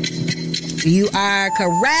 Retirement. You are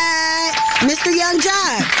correct. Mr. Young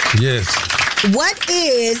Jock. Yes. What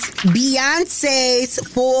is Beyonce's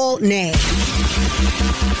full name?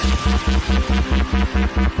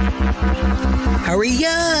 Hurry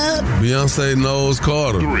up. Beyonce knows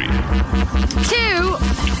Carter. 3, 2,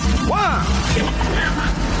 1.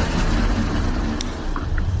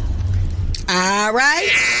 All right.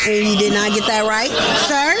 And you did not get that right,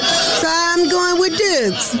 sir. So I'm going with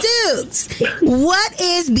Dukes. Dukes, what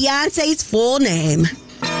is Beyonce's full name?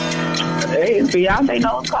 Hey, Beyonce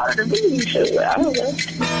knows Carter to be. Shoot, I don't know.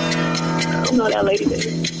 I don't know that lady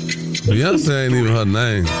name. Beyonce ain't even her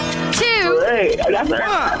name. 2, Hey, that's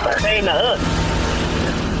her name to us.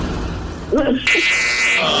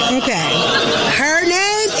 Okay. Her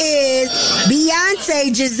name is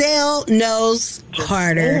Beyonce Giselle Knowles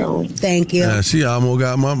Carter. Thank you. Yeah, she almost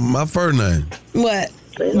got my first name. What?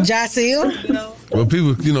 Jacille? Well,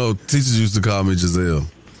 people, teachers used to call me Giselle.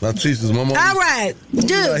 My teachers, my mom. All right. Dude,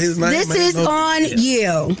 this is on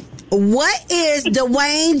you. What is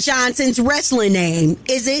Dwayne Johnson's wrestling name?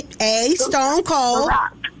 Is it A, Stone Cold,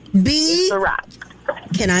 B, The Rock.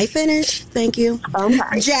 Can I finish? Thank you.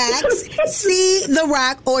 Okay. Jax, C, The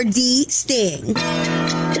Rock, or D, Sting?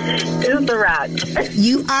 It's The Rock.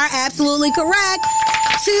 You are absolutely correct.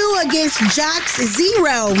 2 against Jock's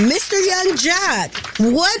 0. Mr. Young Jock,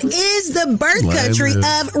 what is the birth country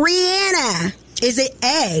of Rihanna? Is it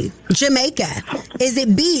A, Jamaica? Is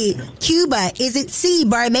it B, Cuba? Is it C,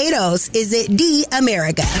 Barbados? Is it D,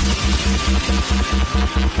 America?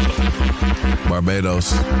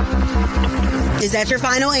 Barbados. Is that your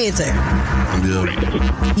final answer?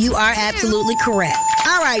 Yeah. You are absolutely correct.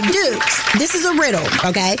 All right, Dukes, this is a riddle,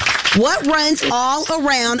 okay? What runs all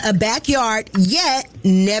around a backyard yet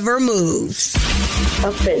never moves?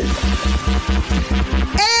 A fence.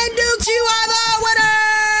 And Dukes, you are the winner!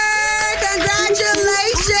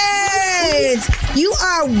 Congratulations! You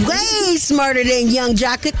are way smarter than Young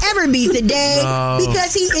Jock could ever be today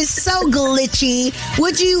because he is so glitchy.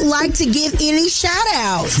 Would you like to give any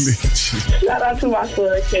shout-outs? Shout out to my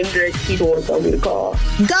son, Kendrick. He the one told me to call.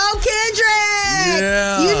 Go, Kendrick!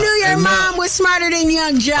 Yeah. You knew your mom was smarter than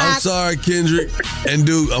Young Jock. I'm sorry, Kendrick. And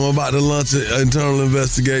Duke, I'm about to launch an internal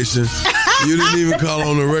investigation. You didn't even call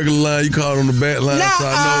on the regular line. You called on the back line. So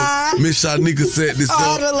I know Miss Shyneka set this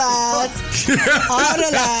All up. the lies. All the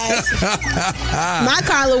lies. My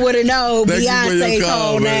caller would have known Beyonce's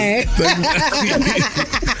whole name.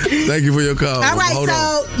 Thank you for your call. All right,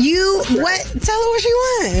 so you, what? Tell her what she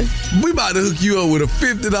won. We about to hook you up with a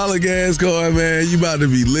 $50 gas card, man. You about to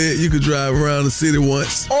be lit. You could drive around the city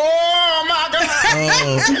once. Oh, my God.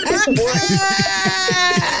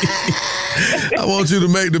 I want you to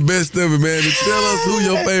make the best of it, man. And tell us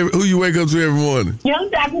who you wake up to every morning. Young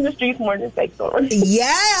Jock in the Streetz Morning Takeover.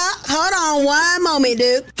 Yeah. Hold on one moment,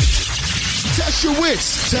 dude. Test your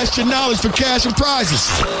wits. Test your knowledge for cash and prizes.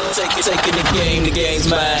 Taking the game's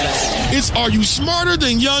mine. It's Are You Smarter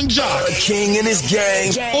Than Young Jock? A king and his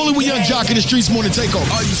gang. Only with Young Jock in the Streetz Morning Takeover.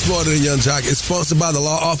 Are You Smarter Than Young Jock? It's sponsored by the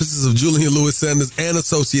law offices of Julian Lewis Sanders and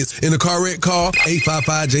Associates. In a car wreck, call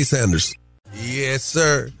 855-J-Sanders. Yes,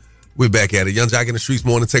 sir. We're back at it. Young Jock in the Streetz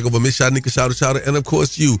Morning Takeover. Miss Shyneka, Shawty Shawty, and of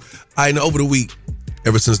course you. I know over the week,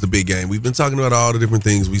 ever since the big game, we've been talking about all the different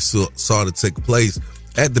things we saw to take place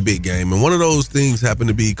at the big game. And one of those things happened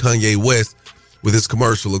to be Kanye West with his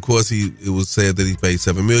commercial. Of course, it was said that he paid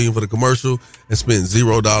 $7 million for the commercial and spent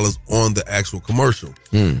 $0 on the actual commercial.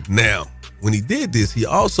 Now, when he did this, he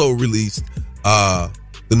also released the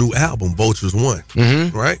new album, Vultures 1,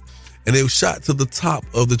 right? And it was shot to the top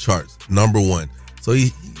of the charts, #1. So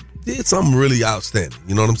he did something really outstanding.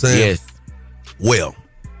 You know what I'm saying? Yes. Well,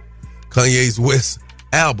 Kanye's West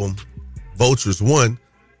album, Vultures 1,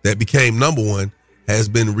 that became #1, has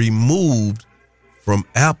been removed from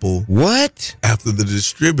Apple. What? After the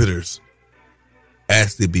distributors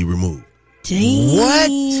asked it be removed. Dang.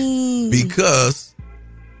 What? Because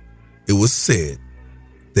it was said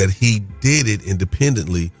that he did it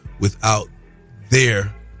independently without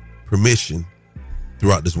their permission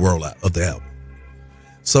throughout this rollout of the album.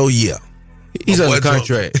 So yeah, he's under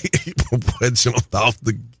contract. Boy jumped off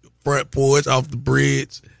the front porch, off the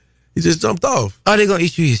bridge. He just jumped off. Are they gonna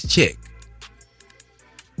issue his check?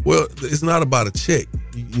 Well, it's not about a check.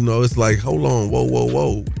 You know, it's like, hold on,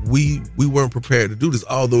 whoa. We weren't prepared to do this.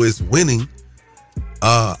 Although it's winning,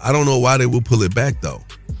 I don't know why they will pull it back though.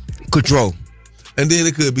 Control. And then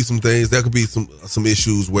it could be some things. There could be some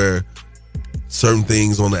issues where certain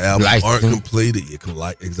things on the album aren't completed. You can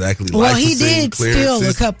exactly. Well, he did steal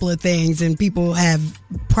a couple of things, and people have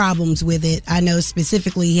problems with it. I know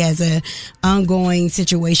specifically he has a ongoing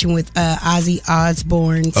situation with Ozzy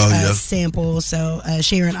Osbourne's sample. So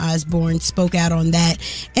Sharon Osbourne spoke out on that,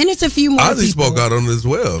 and it's a few more. Ozzy spoke out on it as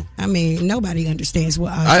well. I mean, nobody understands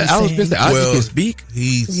what Ozzy I was thinking Ozzy can speak.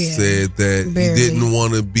 He said that he didn't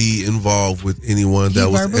want to be involved with anyone that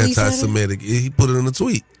was anti-Semitic. He put it in a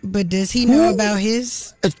tweet. But does he know about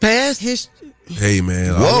his past? Hey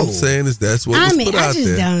man, all I'm saying is that's what was put out there. I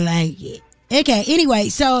just don't like it. Okay, anyway,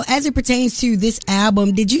 so as it pertains to this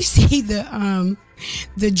album, did you see the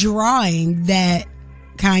drawing that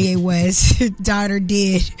Kanye West's daughter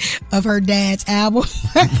did of her dad's album?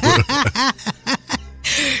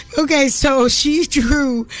 Okay, so she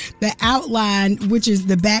drew the outline, which is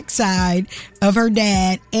the backside of her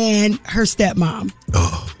dad and her stepmom.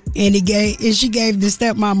 Oh. And she gave the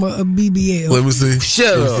stepmama a BBL. Let me see.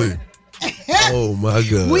 Shut up. Oh my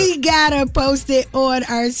God. We gotta post it on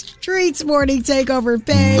our Streetz Morning Takeover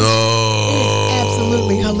page. No. It's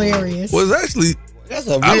absolutely hilarious. Well, it's actually that's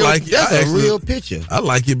a real, real picture. I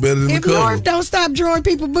like it better than the cover. North don't stop drawing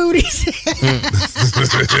people booties.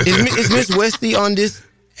 Is Miss Westy on this?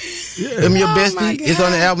 Yeah. Your bestie is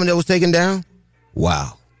on the album that was taken down?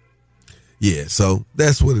 Wow. Yeah, so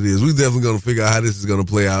that's what it is. We're definitely going to figure out how this is going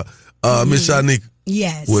to play out. Miss Shyneka,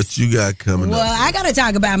 Yes. What you got coming up? Well, I got to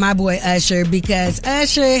talk about my boy Usher because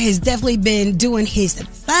Usher has definitely been doing his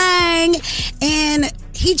thing and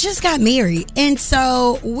he just got married. And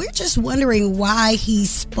so we're just wondering why he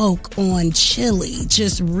spoke on Chili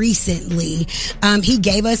just recently. He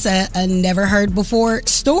gave us a never heard before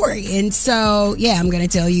story. And so, yeah, I'm going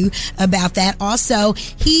to tell you about that. Also,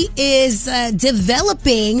 he is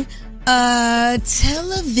developing a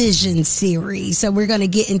television series. So we're going to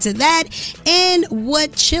get into that and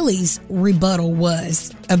what Chili's rebuttal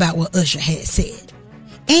was about what Usher had said.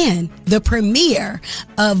 And the premiere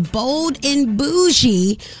of Bold and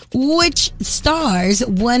Bougie, which stars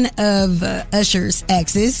one of Usher's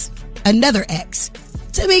exes, another ex,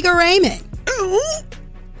 Tamika Raymond.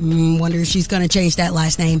 Wonder if she's going to change that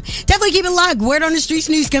last name. Definitely keep it locked. Word on the Streets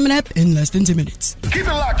news coming up in less than 10 minutes. Keep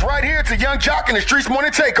it locked right here to Young Jock and the Streetz Morning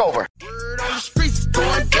Takeover. Word on the streets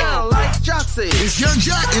going down like Jock said. It's Young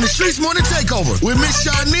Jock and the Streetz Morning Takeover with Miss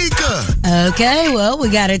Shyneka. Okay, well, we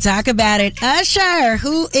got to talk about it. Usher,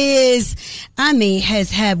 who is, has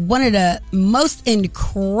had one of the most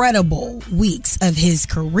incredible weeks of his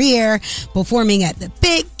career, performing at the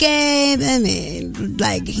big game.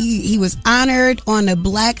 He was honored on the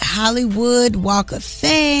Black Hollywood Walk of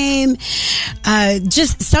Fame.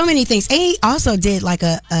 Just so many things. And he also did like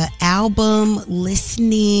a album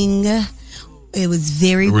listening. It was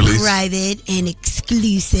very private and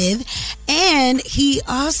exclusive. And he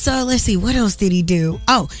also, let's see, what else did he do?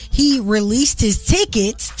 Oh, he released his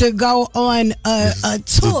tickets to go on a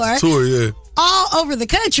tour. All over the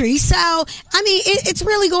country. So, it's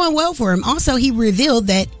really going well for him. Also, he revealed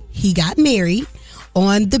that he got married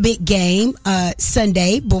on the big game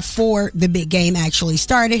Sunday before the big game actually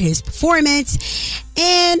started his performance.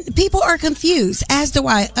 And people are confused as to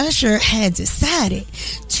why Usher had decided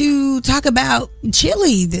to talk about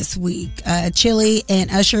Chili this week. Chili and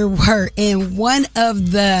Usher were in one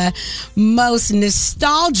of the most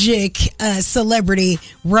nostalgic celebrity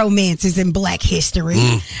romances in Black history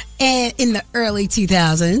and in the early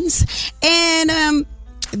 2000s. And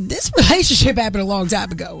this relationship happened a long time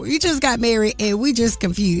ago. We just got married and we just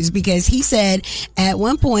confused because he said at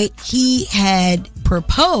one point he had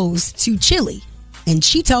proposed to Chili and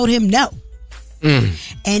she told him no.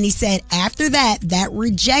 And he said after that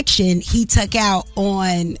rejection, he took out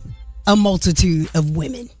on a multitude of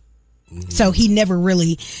women. So he never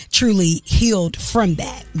really truly healed from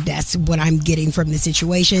that. That's what I'm getting from the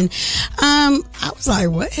situation. I was like,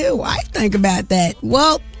 what? Why think about that?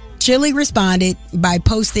 Well, Chili responded by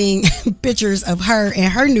posting pictures of her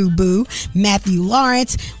and her new boo, Matthew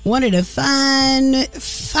Lawrence, one of the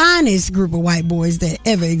finest group of white boys that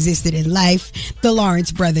ever existed in life. The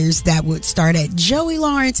Lawrence brothers that would start at Joey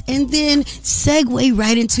Lawrence and then segue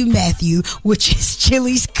right into Matthew, which is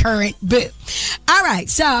Chili's current boo. All right,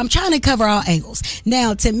 so I'm trying to cover all angles.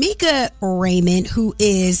 Now, Tamika Raymond, who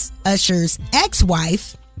is Usher's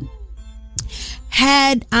ex-wife,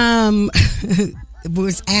 had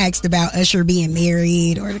was asked about Usher being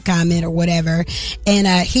married or the comment or whatever, and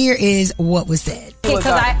here is what was said. Because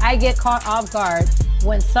I get caught off guard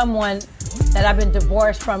when someone that I've been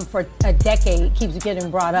divorced from for a decade keeps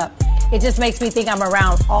getting brought up. It just makes me think I'm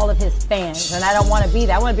around all of his fans, and I don't want to be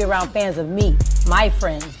that. I want to be around fans of me, my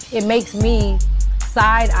friends. It makes me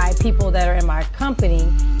side-eye people that are in my company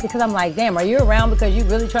because I'm like, damn, are you around because you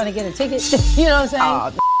really trying to get a ticket? You know what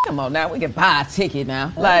I'm saying? Come on now, we can buy a ticket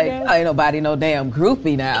now. Like, ain't nobody no damn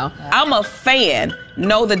groupie now. I'm a fan,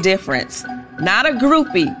 know the difference. Not a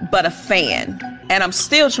groupie, but a fan. And I'm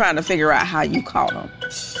still trying to figure out how you call them.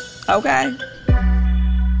 Okay?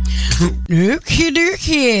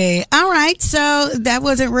 Okay. All right, so that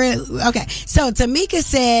wasn't real. Okay, so Tamika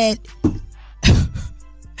said,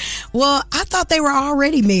 well, I thought they were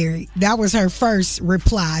already married. That was her first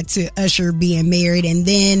reply to Usher being married. And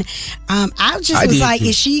then I was like,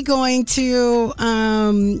 is she going to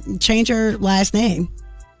change her last name?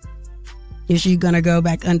 Is she going to go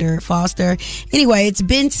back under Foster? Anyway, it's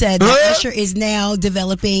been said that Usher is now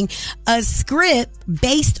developing a script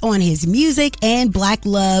based on his music and Black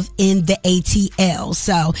love in the ATL.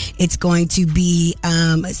 So it's going to be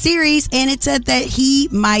a series, and it said that he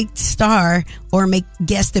might star or make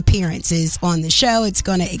guest appearances on the show. It's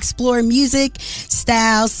going to explore music,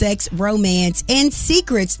 style, sex, romance, and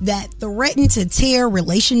secrets that threaten to tear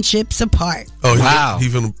relationships apart. Oh, wow. He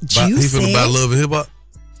finna buy Love and Hip Hop?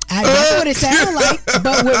 That's what it sounded like,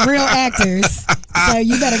 but with real actors. So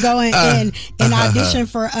you better go in and audition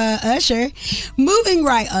for Usher. Moving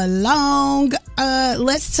right along,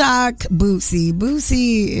 let's talk Boosie.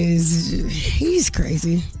 Boosie he's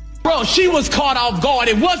crazy. Bro, she was caught off guard.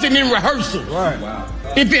 It wasn't in rehearsal. Right. Wow.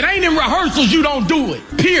 If it ain't in rehearsals, you don't do it.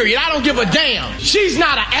 Period. I don't give a damn. She's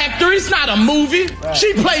not an actor. It's not a movie. Right.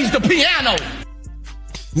 She plays the piano.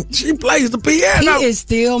 She plays the piano. He is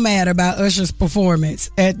still mad about Usher's performance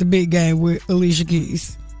at the big game with Alicia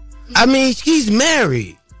Keys. I mean, she's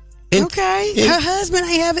married. Okay. Her husband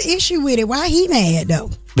ain't have an issue with it. Why he mad,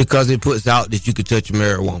 though? Because it puts out that you could touch a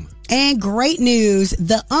married woman. And great news,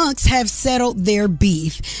 the Unks have settled their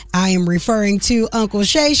beef. I am referring to Uncle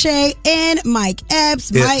Shay Shay and Mike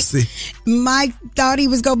Epps. Mike thought he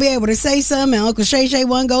was going to be able to say something, and Uncle Shay Shay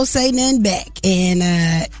wasn't going to say nothing back. And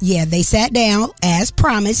they sat down as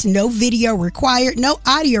promised. No video required, no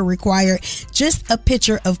audio required, just a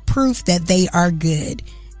picture of proof that they are good.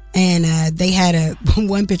 And they had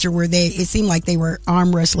one picture where it seemed like they were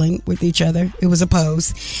arm wrestling with each other. It was a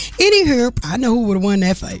pose. Anywho, I know who would have won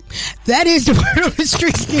that fight. That is the word on the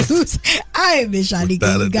streets news. I am Miss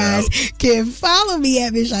Shyneka. You guys can follow me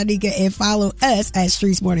at Miss Shyneka and follow us at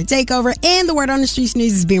Streetz Morning Takeover. And the word on the streets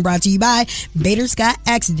news is being brought to you by Bader Scott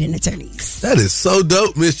Accident Attorneys. That is so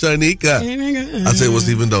dope, Miss Shyneka. I'll tell you what's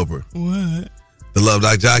even doper. What? The Love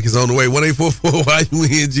Doc Jock is on the way.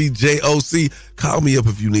 1-844-YUNG-JOC. Call me up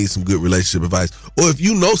if you need some good relationship advice. Or if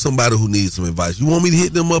you know somebody who needs some advice. You want me to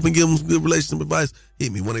hit them up and give them some good relationship advice?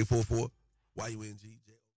 Hit me. 1-844-YUNG-JOC.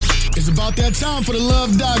 It's about that time for the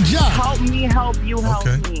Love Doc Jock. Help me help you help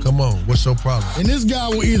me. Come on. What's your problem? And this guy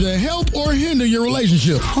will either help or hinder your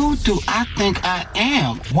relationship. Who do I think I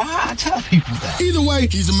am? Why I tell people that? Either way,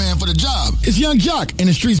 he's a man for the job. It's Young Jock in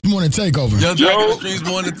the Streetz Morning Takeover. Young Jock in the Streetz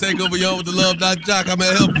Morning Takeover. Yo, with the Love Doc Jock. I'm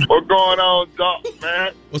going to help you. What's going on, Doc,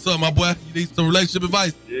 man? What's up, my boy? You need some relationship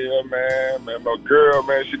advice? Yeah, man. My girl,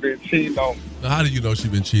 man, she been cheating on me. Now, how do you know she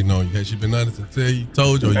been cheating on you? Has she been honest and tell you,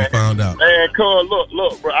 told you, or you found out? Man, cuz,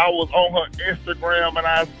 look, bro. I was on her Instagram, and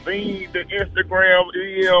I seen the Instagram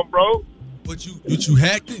DM, bro. But you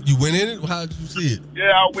hacked it? You went in it? How did you see it?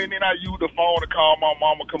 Yeah, I went in. I used the phone to call my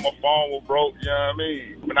mama because my phone was broke. You know what I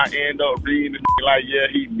mean? And I end up reading it like, yeah,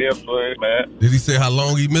 he missed her, man. Did he say how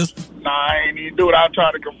long he missed her? Nah, I ain't even do it. I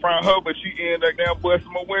tried to confront her, but she ended up down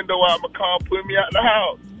busting my window out my car, putting me out the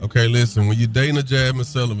house. Okay, listen. When you're dating a Jasmine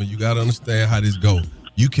Sullivan, you got to understand how this goes.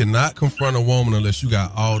 You cannot confront a woman unless you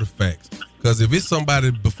got all the facts. Because if it's somebody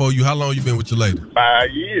before you, how long you been with your lady? 5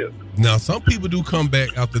 years. Now, some people do come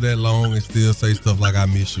back after that long and still say stuff like, I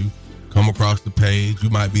miss you. Come across the page. You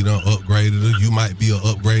might be done upgraded her. You might be an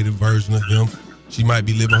upgraded version of him. She might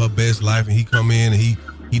be living her best life, and he come in and he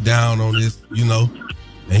down on this, you know,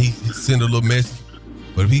 and he send a little message.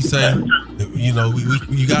 But if he say, you know,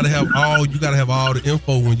 you gotta have all the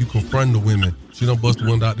info when you confront the women. She don't bust the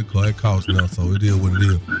window out the car. It costs now, so it is what it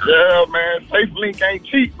is. Yeah, man. SafeLink ain't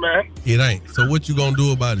cheap, man. It ain't. So what you gonna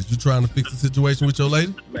do about it? You trying to fix the situation with your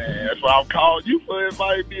lady? Man, that's why I'm calling you for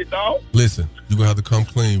advice, big dog. Listen, you're gonna have to come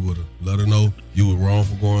clean with her. Let her know you were wrong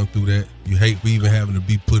for going through that. You hate for even having to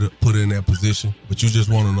be put in that position, but you just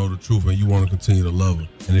want to know the truth and you want to continue to love her.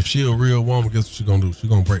 And if she a real woman, guess what she gonna do? She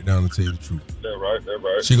gonna break down and tell you the truth. That's right.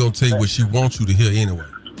 She gonna tell you what she wants you to hear anyway.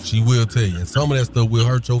 She will tell you. And some of that stuff will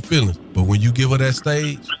hurt your feelings. But when you give her that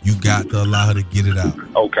stage, you got to allow her to get it out.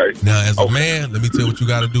 Okay. Now, as a man, let me tell you what you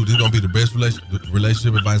got to do. This is going to be the best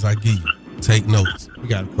relationship advice I give you. Take notes. You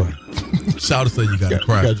got to cry. Shout to say you got to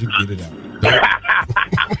cry. Because you get it out.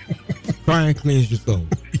 Crying cleans your soul.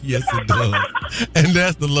 Yes, it does. And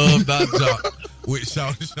that's the Love Doc Jock with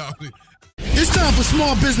Shawty Shawty. It's time for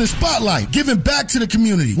Small Business Spotlight, giving back to the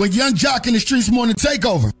community with Young Jock in the Streetz Morning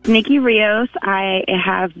Takeover. Nikki Rios. I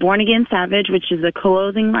have Born Again Savage, which is a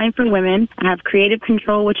clothing line for women. I have Creative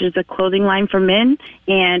Control, which is a clothing line for men.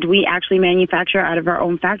 And we actually manufacture out of our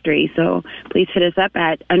own factory. So please hit us up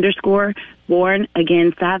at _Born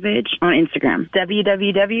Again Savage on Instagram.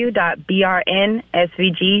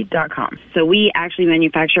 www.brnsvg.com. So we actually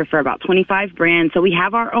manufacture for about 25 brands. So we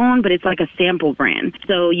have our own, but it's like a sample brand.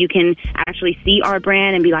 So you can actually see our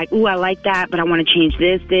brand and be like, ooh, I like that, but I want to change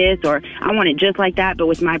this, or I want it just like that, but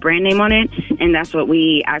with my brand name on it. And that's what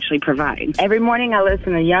we actually provide. Every morning I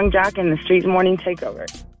listen to Young Jock and the Streetz Morning Takeover.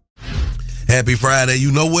 Happy Friday.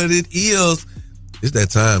 You know what it is. It's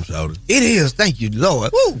that time, Shawty. It is. Thank you,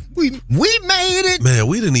 Lord. Woo, we made it. Man,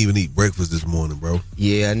 we didn't even eat breakfast this morning, bro.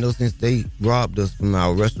 Yeah, I know since they robbed us from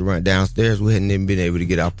our restaurant downstairs, we hadn't even been able to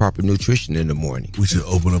get our proper nutrition in the morning. We should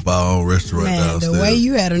open up our own restaurant downstairs. The way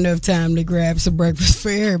you had enough time to grab some breakfast for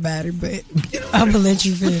everybody, but I'm going to let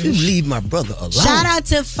you finish. You leave my brother alone. Shout out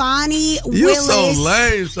to Fani, Willis. You so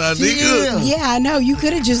lame, Shyneka. Yeah, I know. You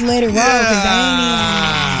could have just let it roll because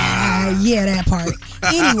I ain't even... that part.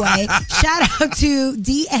 Anyway, shout out to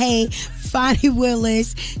D.A. Fani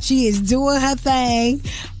Willis. She is doing her thing,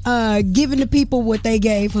 giving the people what they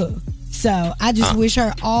gave her. So I just wish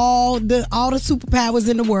her all the superpowers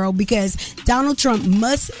in the world, because Donald Trump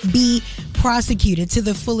must be prosecuted to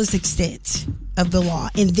the fullest extent of the law,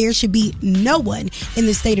 and there should be no one in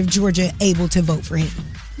the state of Georgia able to vote for him.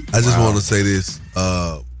 I just want to say this.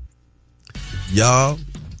 Y'all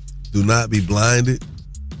do not be blinded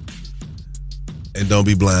and don't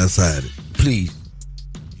be blindsided. Please.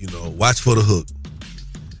 Watch for the hook.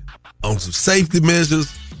 On some safety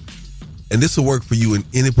measures, and this will work for you in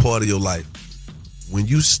any part of your life. When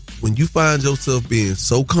you find yourself being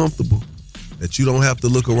so comfortable that you don't have to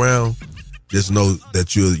look around, just know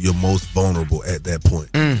that you're most vulnerable at that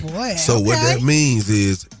point. Boy, so what that means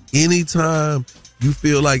is, anytime you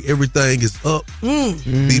feel like everything is up,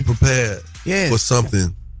 be prepared for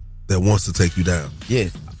something that wants to take you down.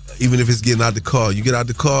 Yes. Even if it's getting out the car, you get out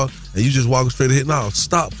the car and you just walking straight ahead. No,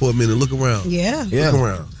 stop for a minute, look around. Yeah. Look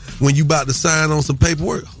around. When you about to sign on some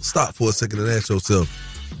paperwork, stop for a second and ask yourself,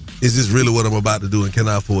 is this really what I'm about to do, and can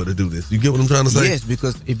I afford to do this? You get what I'm trying to say? Yes,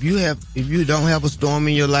 because if you don't have a storm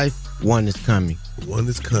in your life, one is coming. One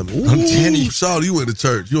is coming. Ooh, I'm telling you. Shawty, you went to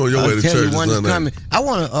church. You on your way to church. One is coming. I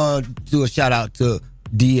want to do a shout out to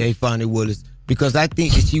DA Fani Willis, because I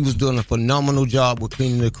think that she was doing a phenomenal job with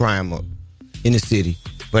cleaning the crime up in the city.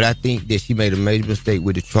 But I think that she made a major mistake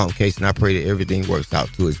with the Trump case, and I pray that everything works out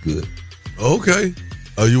to its good. Okay.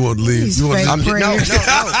 Oh, you want to leave? These you want fake to prayers. No.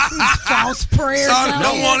 These false prayers. Shawty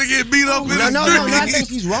don't want to get beat up in the street. No, I think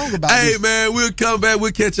she's wrong about Hey, this. man, we'll come back.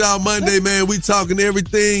 We'll catch y'all Monday, man. We talking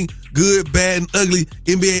everything good, bad, and ugly.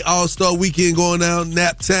 NBA All-Star Weekend going down,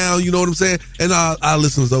 Nap Town, you know what I'm saying? And our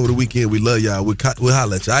listeners over the weekend, we love y'all. We'll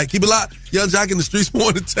holler at y'all. All right, keep it locked. Young Jock and the Streetz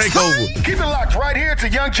Morning Takeover. Keep it locked right here to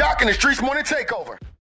Young Jock and the Streetz Morning Takeover.